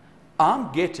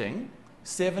 I'm getting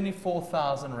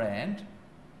 74,000 Rand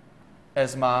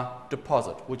as my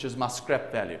deposit, which is my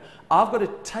scrap value. I've got to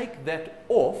take that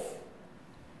off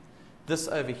this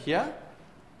over here,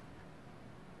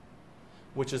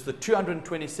 which is the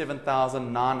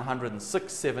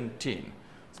 227,906.17.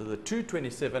 So the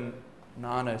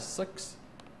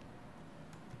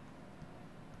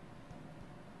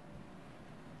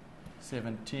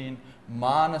 227,906.17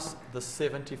 minus the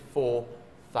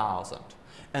 74,000.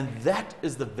 And that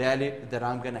is the value that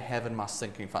I'm going to have in my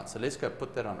sinking fund. So let's go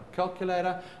put that on a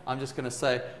calculator. I'm just going to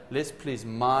say, let's please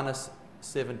minus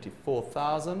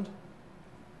 74,000.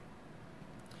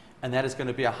 And that is going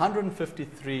to be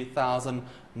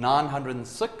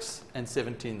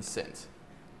 153,906.17 .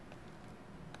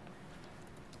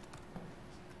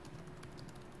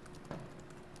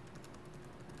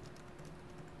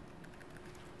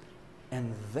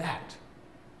 And that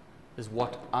is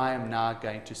what I am now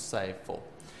going to save for.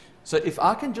 So if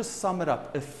I can just sum it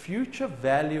up, a future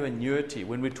value annuity,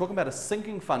 when we're talking about a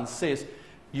sinking fund, says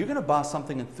you're going to buy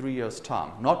something in 3 years'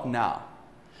 time, not now.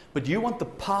 But you want the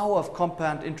power of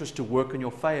compound interest to work in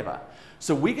your favor.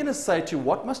 So we're going to say to you,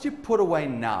 what must you put away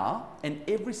now and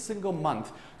every single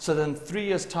month so that in 3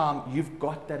 years' time, you've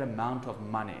got that amount of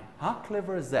money. How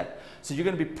clever is that? So you're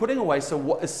going to be putting away. So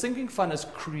what a sinking fund is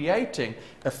creating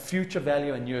a future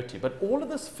value annuity. But all of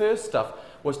this first stuff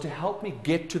was to help me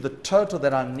get to the total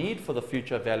that I need for the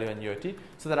future value annuity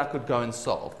so that I could go and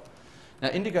solve. Now,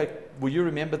 Indigo, will you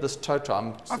remember this total?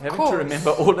 I'm having to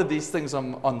remember all of these things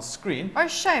on screen. Oh,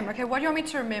 shame. Okay, what do you want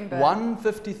me to remember?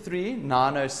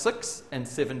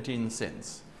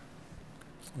 153,906.17.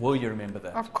 Will you remember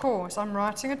that? Of course, I'm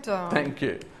writing it down. Thank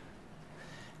you.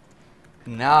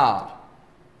 Now,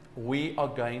 we are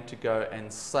going to go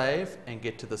and save and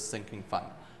get to the sinking fund.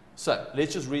 So,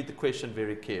 let's just read the question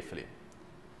very carefully.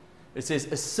 It says,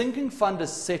 a sinking fund is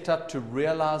set up to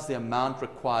realize the amount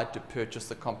required to purchase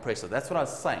the compressor. That's what I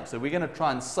was saying. So we're going to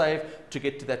try and save to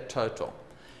get to that total.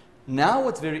 Now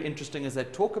what's very interesting is they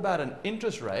talk about an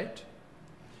interest rate,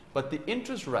 but the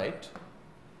interest rate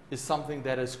is something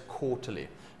that is quarterly.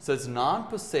 So it's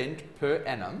 9% per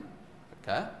annum.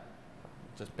 Okay,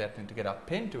 just battling to get our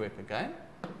pen to work again.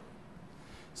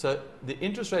 So the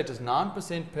interest rate is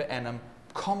 9% per annum,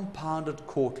 compounded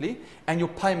quarterly, and your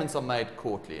payments are made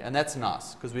quarterly, and that's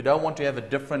nice because we don't want to have a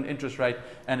different interest rate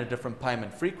and a different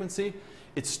payment frequency.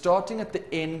 It's starting at the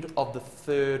end of the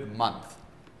 3rd month.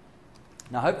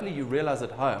 Now hopefully you realize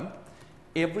at home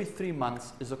every 3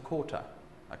 months is a quarter.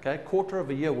 Okay, quarter of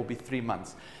a year will be 3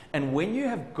 months, and when you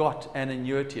have got an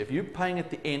annuity, if you're paying at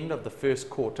the end of the 1st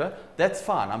quarter, that's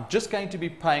fine. I'm just going to be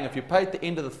paying, if you pay at the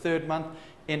end of the 3rd month,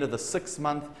 end of the 6th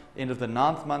month, end of the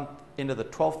 9th month, end of the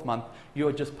 12th month,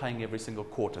 you're just paying every single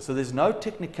quarter. So there's no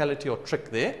technicality or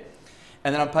trick there.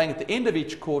 And then I'm paying at the end of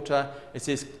each quarter, it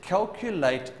says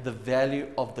calculate the value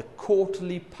of the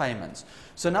quarterly payments.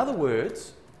 So in other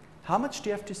words, how much do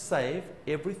you have to save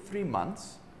every 3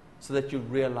 months so that you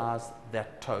realize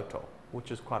that total,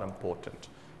 which is quite important.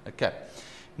 Okay.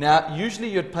 Now, usually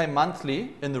you'd pay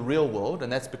monthly in the real world,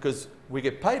 and that's because we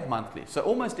get paid monthly. So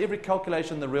almost every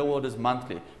calculation in the real world is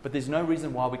monthly, but there's no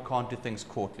reason why we can't do things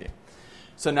quarterly.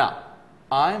 So now,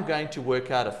 I'm going to work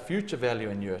out a future value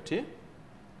annuity.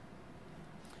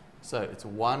 So it's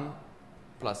 1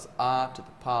 plus r to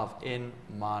the power of n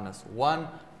minus 1,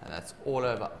 and that's all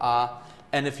over r.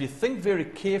 And if you think very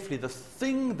carefully, the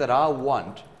thing that I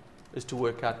want is to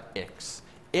work out x.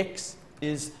 X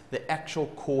is the actual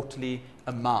quarterly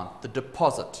amount, the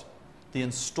deposit, the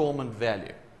installment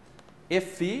value.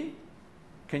 FV,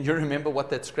 can you remember what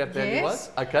that scrap value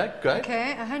was? Okay, great.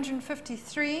 Okay,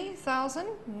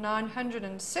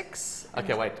 153,906.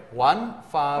 Okay, wait.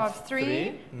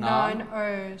 153,906.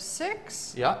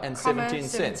 906. Yeah, and 17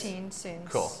 cents.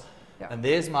 Cool. Yeah. And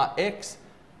there's my X.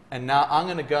 And now I'm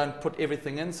going to go and put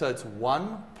everything in. So it's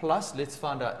 1 plus, let's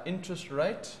find our interest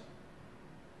rate.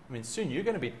 I mean, soon you're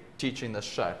going to be teaching this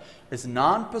show. It's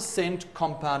 9%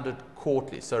 compounded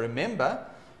quarterly. So remember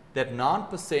that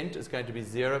 9% is going to be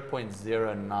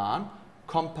 0.09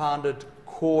 compounded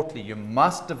quarterly. You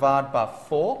must divide by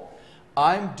 4.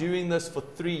 I'm doing this for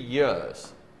 3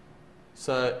 years.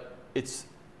 So it's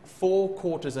 4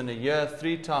 quarters in a year.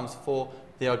 3 times 4,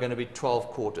 there are going to be 12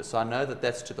 quarters. So I know that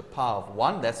that's to the power of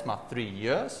 1. That's my 3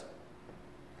 years.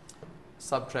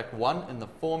 Subtract 1 in the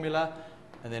formula.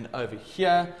 And then over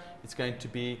here, it's going to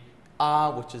be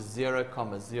R, which is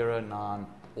 0.09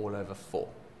 all over 4.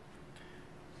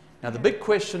 Now, the big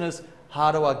question is,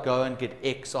 how do I go and get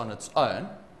X on its own?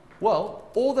 Well,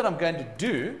 all that I'm going to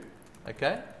do,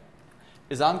 okay,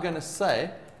 is I'm going to say,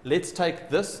 let's take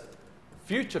this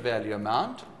future value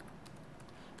amount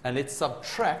and let's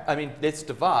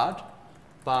divide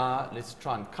by, let's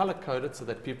try and color code it so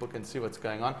that people can see what's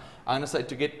going on. I'm going to say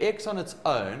to get X on its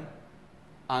own,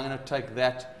 I'm going to take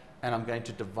that and I'm going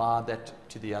to divide that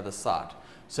to the other side.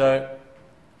 So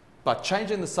by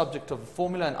changing the subject of the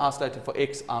formula and isolating for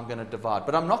X, I'm going to divide.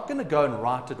 But I'm not going to go and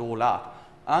write it all out.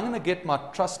 I'm going to get my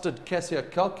trusted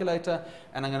Casio calculator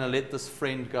and I'm going to let this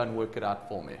friend go and work it out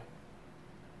for me.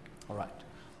 All right.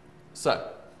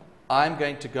 So I'm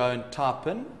going to go and type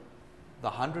in the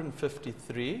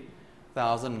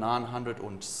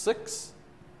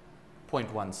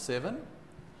 153,906.17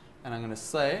 and I'm going to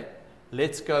say,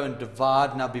 let's go and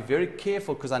divide. Now be very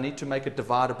careful because I need to make it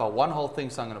divided by one whole thing.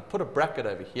 So I'm going to put a bracket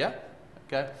over here.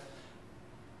 Okay.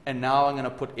 And now I'm going to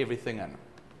put everything in.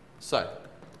 So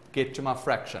get to my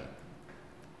fraction.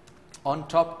 On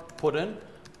top, put in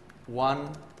 1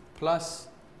 plus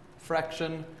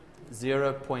fraction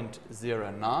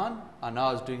 0.09. I know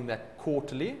I was doing that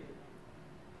quarterly.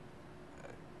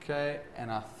 Okay. And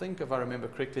I think if I remember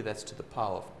correctly, that's to the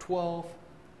power of 12.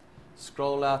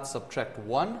 Scroll out, subtract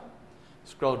 1.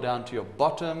 Scroll down to your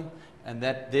bottom, and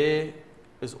that there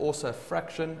is also a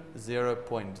fraction,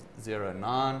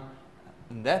 0.09,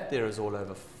 and that there is all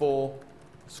over 4.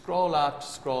 Scroll out,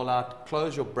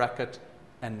 close your bracket,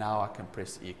 and now I can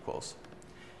press equals.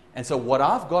 And so what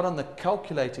I've got on the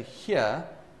calculator here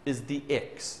is the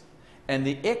X. And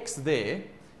the X there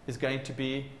is going to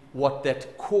be what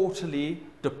that quarterly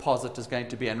deposit is going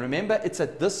to be. And remember, it's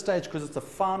at this stage, because it's the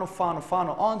final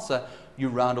answer, you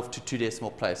round off to 2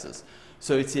 decimal places.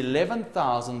 So it's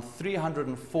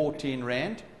 11,314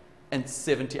 Rand and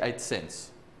 78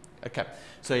 cents. Okay,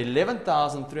 so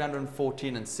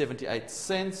 11,314 and 78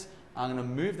 cents. I'm going to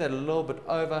move that a little bit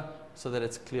over so that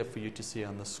it's clear for you to see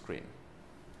on the screen.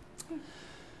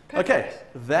 Perfect. Okay,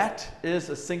 that is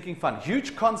a sinking fund.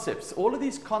 Huge concepts. All of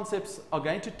these concepts are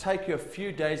going to take you a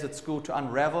few days at school to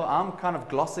unravel. I'm kind of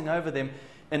glossing over them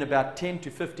in about 10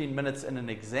 to 15 minutes in an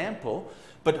example,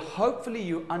 but hopefully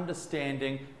you're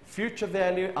understanding future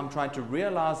value. I'm trying to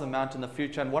realize amount in the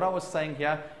future, and what I was saying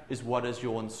here is what is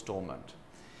your installment.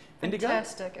 Indigo?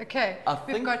 Fantastic. Okay,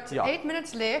 we've got 8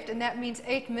 minutes left, and that means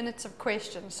 8 minutes of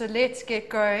questions. So let's get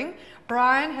going.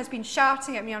 Brian has been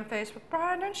shouting at me on Facebook.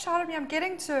 Brian, don't shout at me, I'm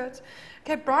getting to it.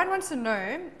 Okay, Brian wants to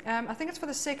know, I think it's for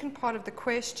the second part of the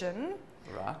question.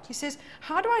 Right. He says,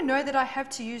 how do I know that I have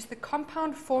to use the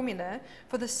compound formula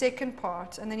for the second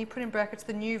part? And then he put in brackets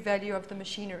the new value of the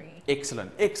machinery.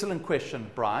 Excellent. Excellent question,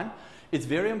 Brian. It's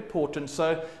very important.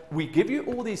 So we give you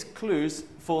all these clues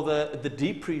for the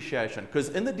depreciation, because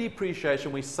in the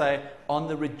depreciation we say on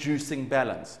the reducing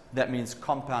balance. That means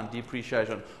compound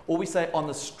depreciation. Or we say on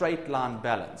the straight line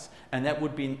balance, and that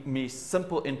would be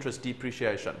simple interest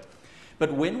depreciation.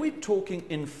 But when we're talking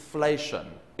inflation,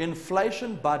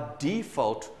 inflation by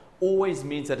default always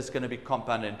means that it's going to be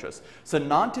compound interest. So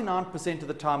 99% of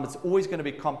the time it's always going to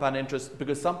be compound interest,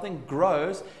 because something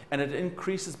grows and it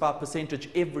increases by a percentage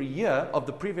every year of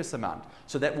the previous amount.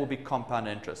 So that will be compound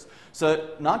interest. So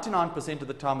 99% of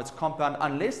the time it's compound,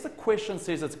 unless the question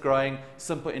says it's growing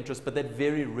simple interest, but that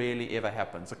very rarely ever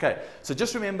happens. Okay, so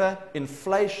just remember,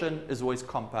 inflation is always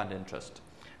compound interest.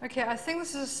 Okay, I think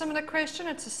this is a similar question.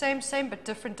 It's the same, but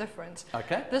different.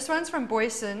 Okay. This one's from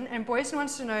Boyson, and Boyson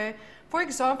wants to know, for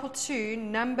example,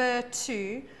 number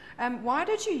 2, why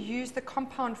did you use the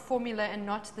compound formula and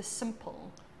not the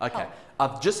simple? Okay,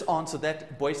 I've just answered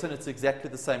that, Boyson. It's exactly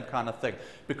the same kind of thing,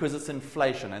 because it's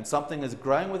inflation, and something is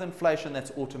growing with inflation, that's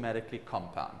automatically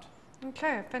compound.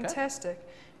 Okay, fantastic. Okay.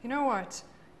 You know what,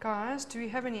 guys, do we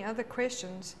have any other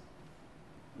questions?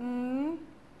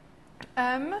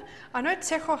 I know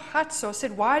Tsecho Hatso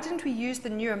said, why didn't we use the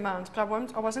new amount? But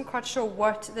I wasn't quite sure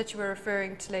what that you were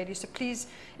referring to, ladies. So please,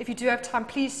 if you do have time,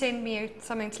 please send me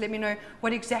something to let me know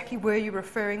what exactly were you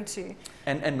referring to.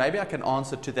 And maybe I can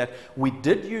answer to that. We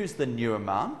did use the new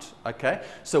amount, okay?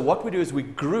 So what we do is we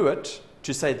grew it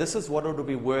to say this is what it will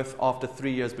be worth after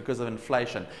 3 years because of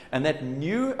inflation. And that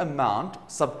new amount,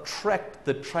 subtract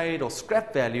the trade or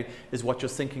scrap value, is what your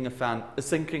sinking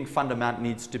fund amount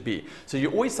needs to be. So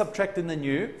you always subtract in the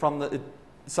new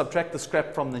subtract the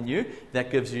scrap from the new.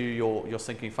 That gives you your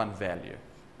sinking fund value.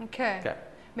 Okay.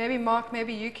 Maybe Mark,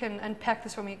 maybe you can unpack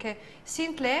this for me. Okay.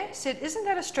 Sinclair said, isn't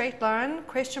that a straight line?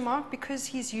 Question mark, because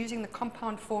he's using the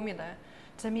compound formula.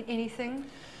 Does that mean anything?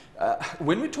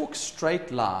 When we talk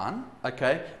straight line,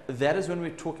 okay, that is when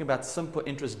we're talking about simple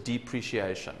interest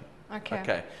depreciation.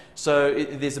 Okay. So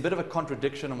there's a bit of a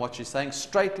contradiction in what she's saying.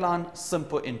 Straight line,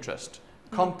 simple interest.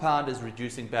 Compound is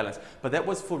reducing balance. But that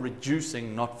was for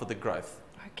reducing, not for the growth.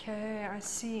 Okay, I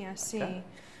see. Okay,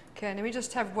 let me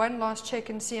just have one last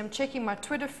check and see. I'm checking my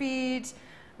Twitter feeds.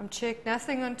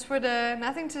 Nothing on Twitter.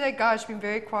 Nothing today, guys. Been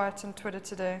very quiet on Twitter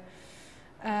today.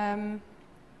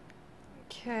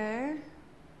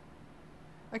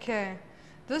 Okay,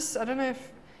 this, I don't know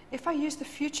if I use the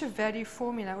future value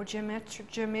formula or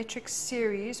geometric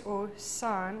series or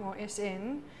SIN or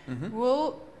SN,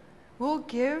 will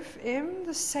give him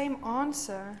the same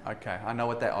answer. Okay, I know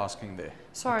what they're asking there.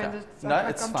 Sorry, okay.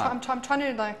 It's fine. I'm trying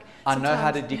to like. I know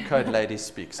how to decode ladies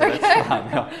speak, so that's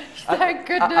fine. Yeah. Thank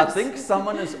goodness. I think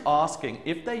someone is asking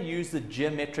if they use the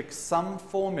geometric sum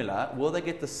formula, will they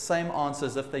get the same answer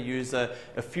as if they use a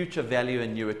future value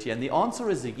annuity? And the answer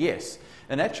is a yes.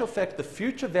 In actual fact, the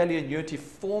future value annuity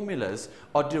formulas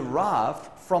are derived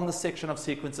from the section of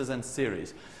sequences and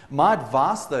series. My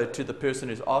advice, though, to the person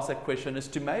who's asked that question is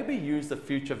to maybe use the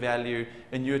future value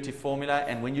annuity formula,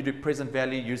 and when you do present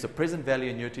value, use the present value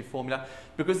annuity formula,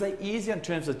 because they're easier in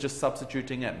terms of just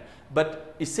substituting in.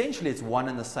 But essentially, it's one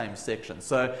and the same section.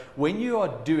 So when you are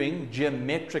doing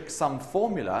geometric sum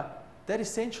formula, that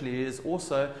essentially is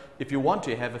also, if you want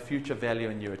to, have a future value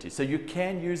annuity. So you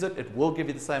can use it. It will give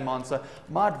you the same answer.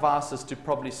 My advice is to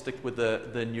probably stick with the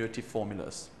annuity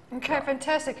formulas. Okay,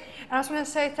 fantastic. And I just want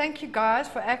to say thank you guys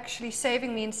for actually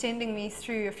saving me and sending me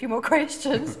through a few more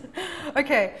questions.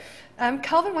 Okay,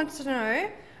 Calvin wants to know,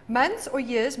 months or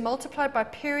years multiplied by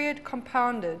period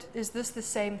compounded, is this the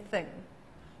same thing?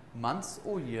 Months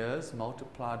or years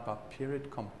multiplied by period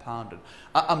compounded.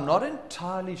 I'm not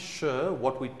entirely sure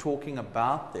what we're talking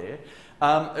about there.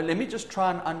 Let me just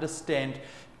try and understand.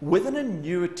 With an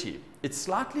annuity, it's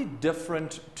slightly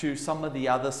different to some of the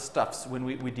other stuffs when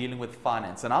we're dealing with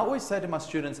finance. And I always say to my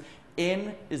students,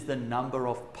 N is the number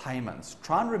of payments.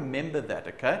 Try and remember that,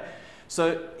 okay?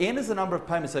 So N is the number of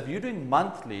payments. So if you're doing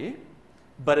monthly,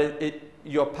 but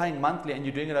you're paying monthly and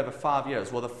you're doing it over 5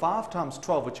 years, well, the 5 times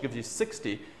 12, which gives you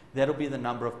 60, that'll be the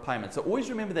number of payments. So always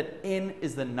remember that N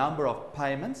is the number of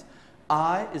payments.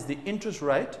 I is the interest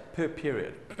rate per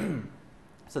period.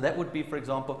 So that would be, for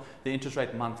example, the interest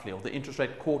rate monthly or the interest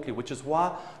rate quarterly, which is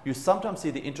why you sometimes see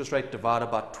the interest rate divided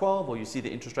by 12 or you see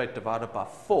the interest rate divided by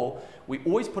 4. We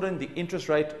always put in the interest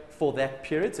rate for that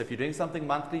period. So if you're doing something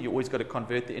monthly, you always got to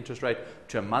convert the interest rate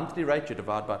to a monthly rate. You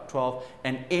divide by 12.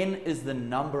 And N is the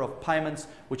number of payments,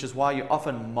 which is why you're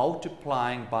often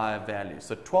multiplying by a value.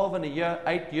 So 12 in a year,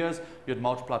 8 years, you'd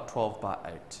multiply 12 by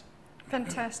 8.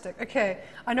 Fantastic. Okay.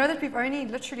 I know that we've only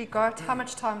literally got how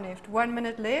much time left? 1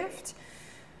 minute left.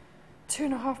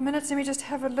 2.5 minutes. Let me just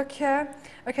have a look here.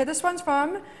 Okay, this one's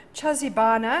from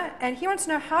Chazibana, and he wants to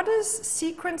know, how does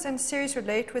sequence and series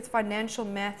relate with financial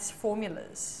maths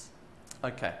formulas?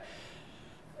 Okay.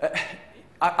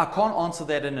 I can't answer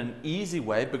that in an easy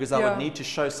way because I would need to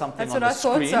show something on the screen. That's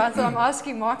what I thought, so I thought I'm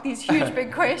asking Mark these huge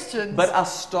big questions. But I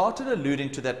started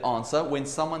alluding to that answer when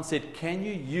someone said, can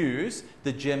you use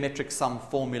the geometric sum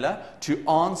formula to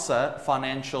answer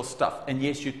financial stuff? And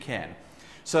yes, you can.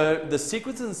 So the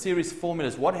sequences and series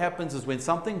formulas, what happens is when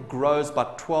something grows by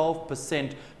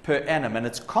 12% per annum and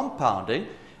it's compounding,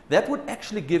 that would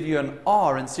actually give you an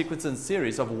R in sequences and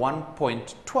series of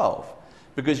 1.12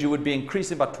 because you would be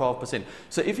increasing by 12%.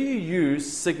 So if you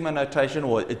use sigma notation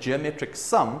or a geometric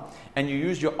sum and you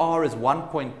use your R as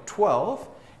 1.12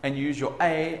 and you use your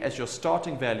A as your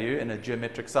starting value in a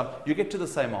geometric sum, you get to the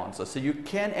same answer. So you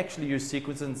can actually use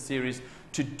sequences and series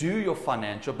to do your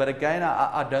financial, but again,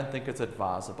 I don't think it's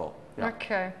advisable. Yeah.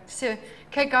 Okay, so,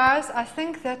 guys, I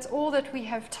think that's all that we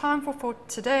have time for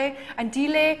today. And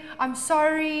Dile, I'm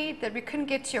sorry that we couldn't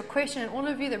get to your question, and all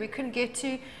of you that we couldn't get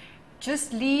to,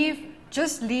 just leave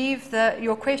just leave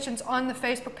your questions on the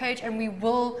Facebook page and we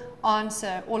will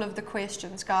answer all of the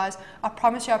questions, guys. I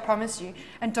promise you.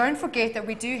 And don't forget that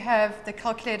we do have the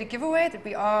calculator giveaway that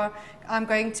I'm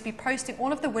going to be posting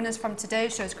all of the winners from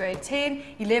today's shows, grade 10,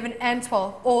 11 and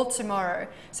 12, all tomorrow.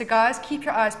 So guys, keep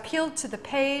your eyes peeled to the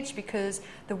page because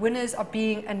the winners are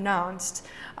being announced.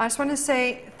 I just want to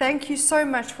say thank you so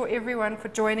much for everyone for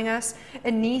joining us.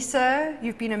 Anissa,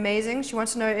 you've been amazing. She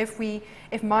wants to know if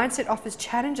Mindset offers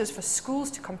challenges for schools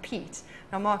to compete.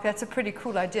 Now, Mark, that's a pretty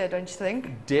cool idea, don't you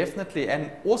think? Definitely. And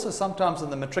also sometimes in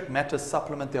the Matric Matters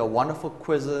supplement, there are wonderful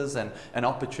quizzes and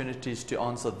opportunities to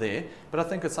answer there. But I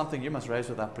think it's something you must raise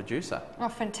with our producer. Oh,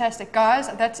 fantastic. Guys,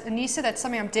 Anissa, that's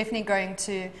something I'm definitely going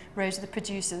to raise with the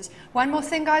producers. One more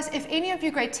thing, guys. If any of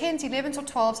you grade 10s, 11s or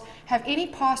 12s have any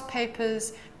past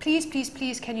papers, please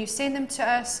can you send them to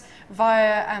us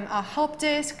via our help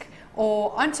desk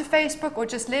or onto Facebook, or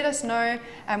just let us know.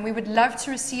 We would love to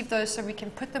receive those so we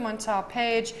can put them onto our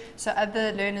page so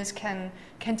other learners can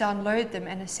download them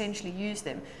and essentially use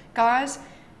them. Guys,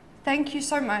 thank you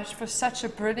so much for such a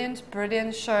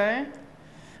brilliant show.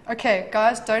 Okay,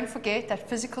 guys, don't forget that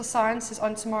physical science is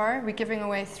on tomorrow. We're giving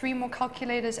away 3 more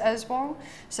calculators as well.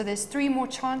 So there's 3 more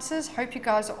chances. Hope you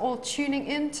guys are all tuning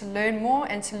in to learn more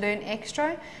and to learn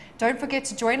extra. Don't forget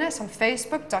to join us on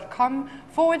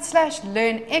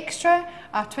facebook.com/learnextra.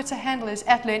 Our Twitter handle is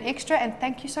 @learnextra. And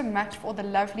thank you so much for all the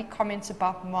lovely comments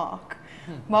about Mark.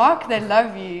 Mark, they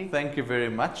love you. Thank you very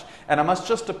much. And I must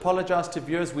just apologize to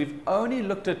viewers. We've only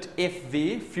looked at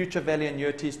FV, future value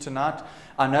annuities, tonight.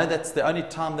 I know that's the only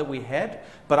time that we had,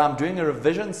 but I'm doing a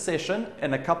revision session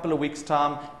in a couple of weeks'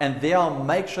 time, and there I'll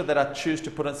make sure that I choose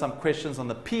to put in some questions on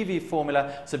the PV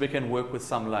formula so we can work with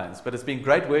some loans. But it's been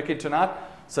great working tonight,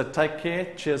 so take care.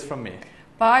 Cheers from me.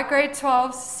 Bye, grade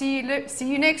 12. See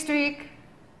you next week.